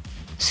Ben.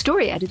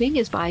 Story editing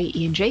is by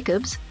Ian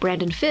Jacobs,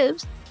 Brandon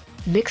Phibbs.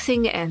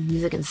 Mixing and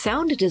music and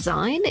sound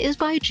design is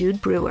by Jude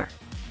Brewer.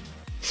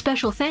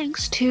 Special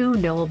thanks to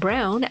Noel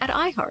Brown at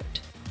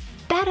iHeart.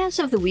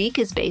 Badass of the Week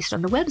is based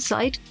on the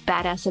website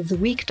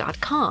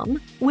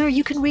badassoftheweek.com, where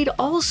you can read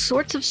all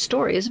sorts of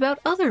stories about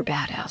other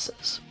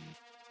badasses.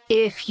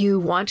 If you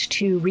want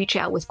to reach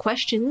out with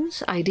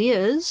questions,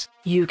 ideas,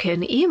 you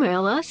can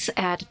email us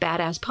at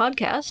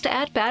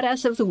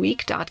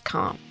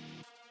badasspodcast@badassoftheweek.com.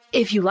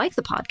 If you like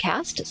the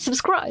podcast,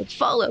 subscribe,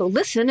 follow,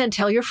 listen, and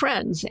tell your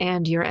friends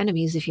and your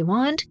enemies if you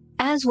want,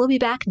 as we'll be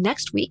back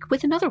next week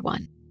with another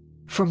one.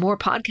 For more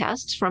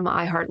podcasts from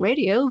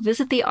iHeartRadio,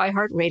 visit the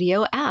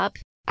iHeartRadio app,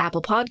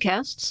 Apple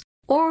Podcasts,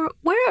 or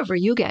wherever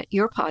you get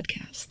your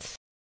podcasts.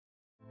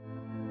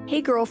 Hey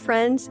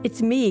girlfriends,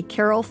 it's me,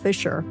 Carol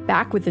Fisher,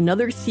 back with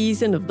another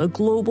season of the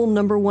global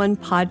 #1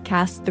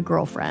 podcast, The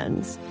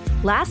Girlfriends.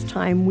 Last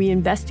time, we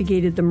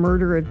investigated the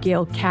murder of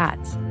Gail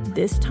Katz.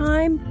 This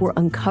time, we're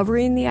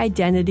uncovering the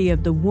identity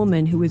of the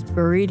woman who was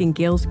buried in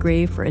Gail's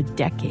grave for a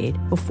decade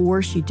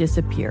before she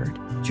disappeared.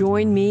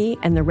 Join me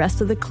and the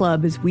rest of the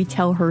club as we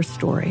tell her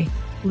story.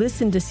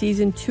 Listen to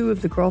Season 2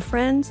 of The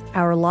Girlfriends,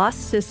 Our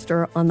Lost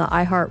Sister on the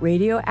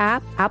iHeartRadio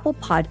app, Apple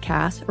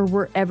Podcasts, or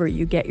wherever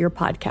you get your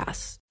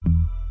podcasts.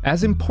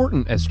 As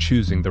important as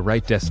choosing the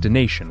right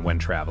destination when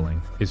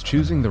traveling is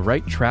choosing the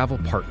right travel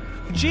partner.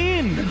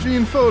 Gene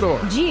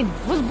Fodor. Gene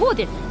was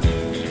good.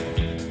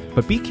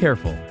 But be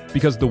careful,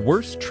 because the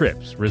worst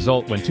trips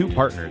result when two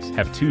partners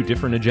have two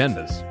different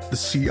agendas. The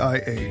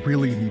CIA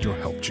really need your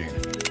help, Gene.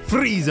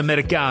 Freeze,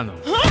 Americano.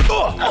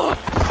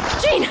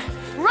 Gene,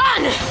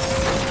 run!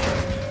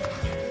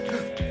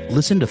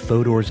 Listen to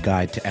Fodor's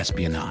Guide to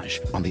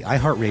Espionage on the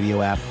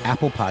iHeartRadio app,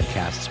 Apple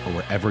Podcasts, or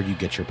wherever you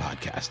get your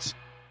podcasts.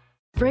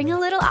 Bring a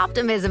little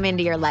optimism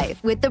into your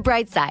life with The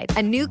Bright Side,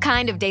 a new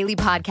kind of daily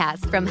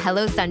podcast from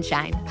Hello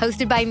Sunshine,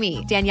 hosted by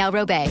me, Danielle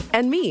Robay.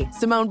 And me,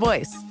 Simone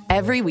Boyce.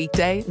 Every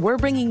weekday, we're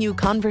bringing you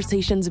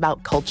conversations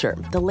about culture,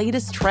 the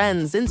latest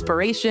trends,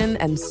 inspiration,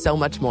 and so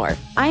much more.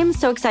 I am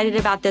so excited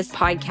about this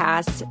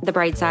podcast, The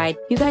Bright Side.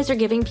 You guys are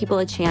giving people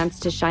a chance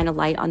to shine a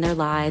light on their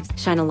lives,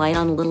 shine a light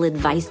on a little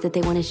advice that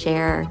they want to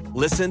share.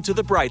 Listen to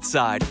The Bright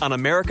Side on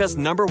America's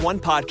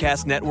 #1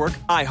 podcast network,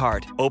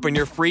 iHeart. Open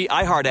your free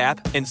iHeart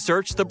app and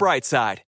search The Bright Side.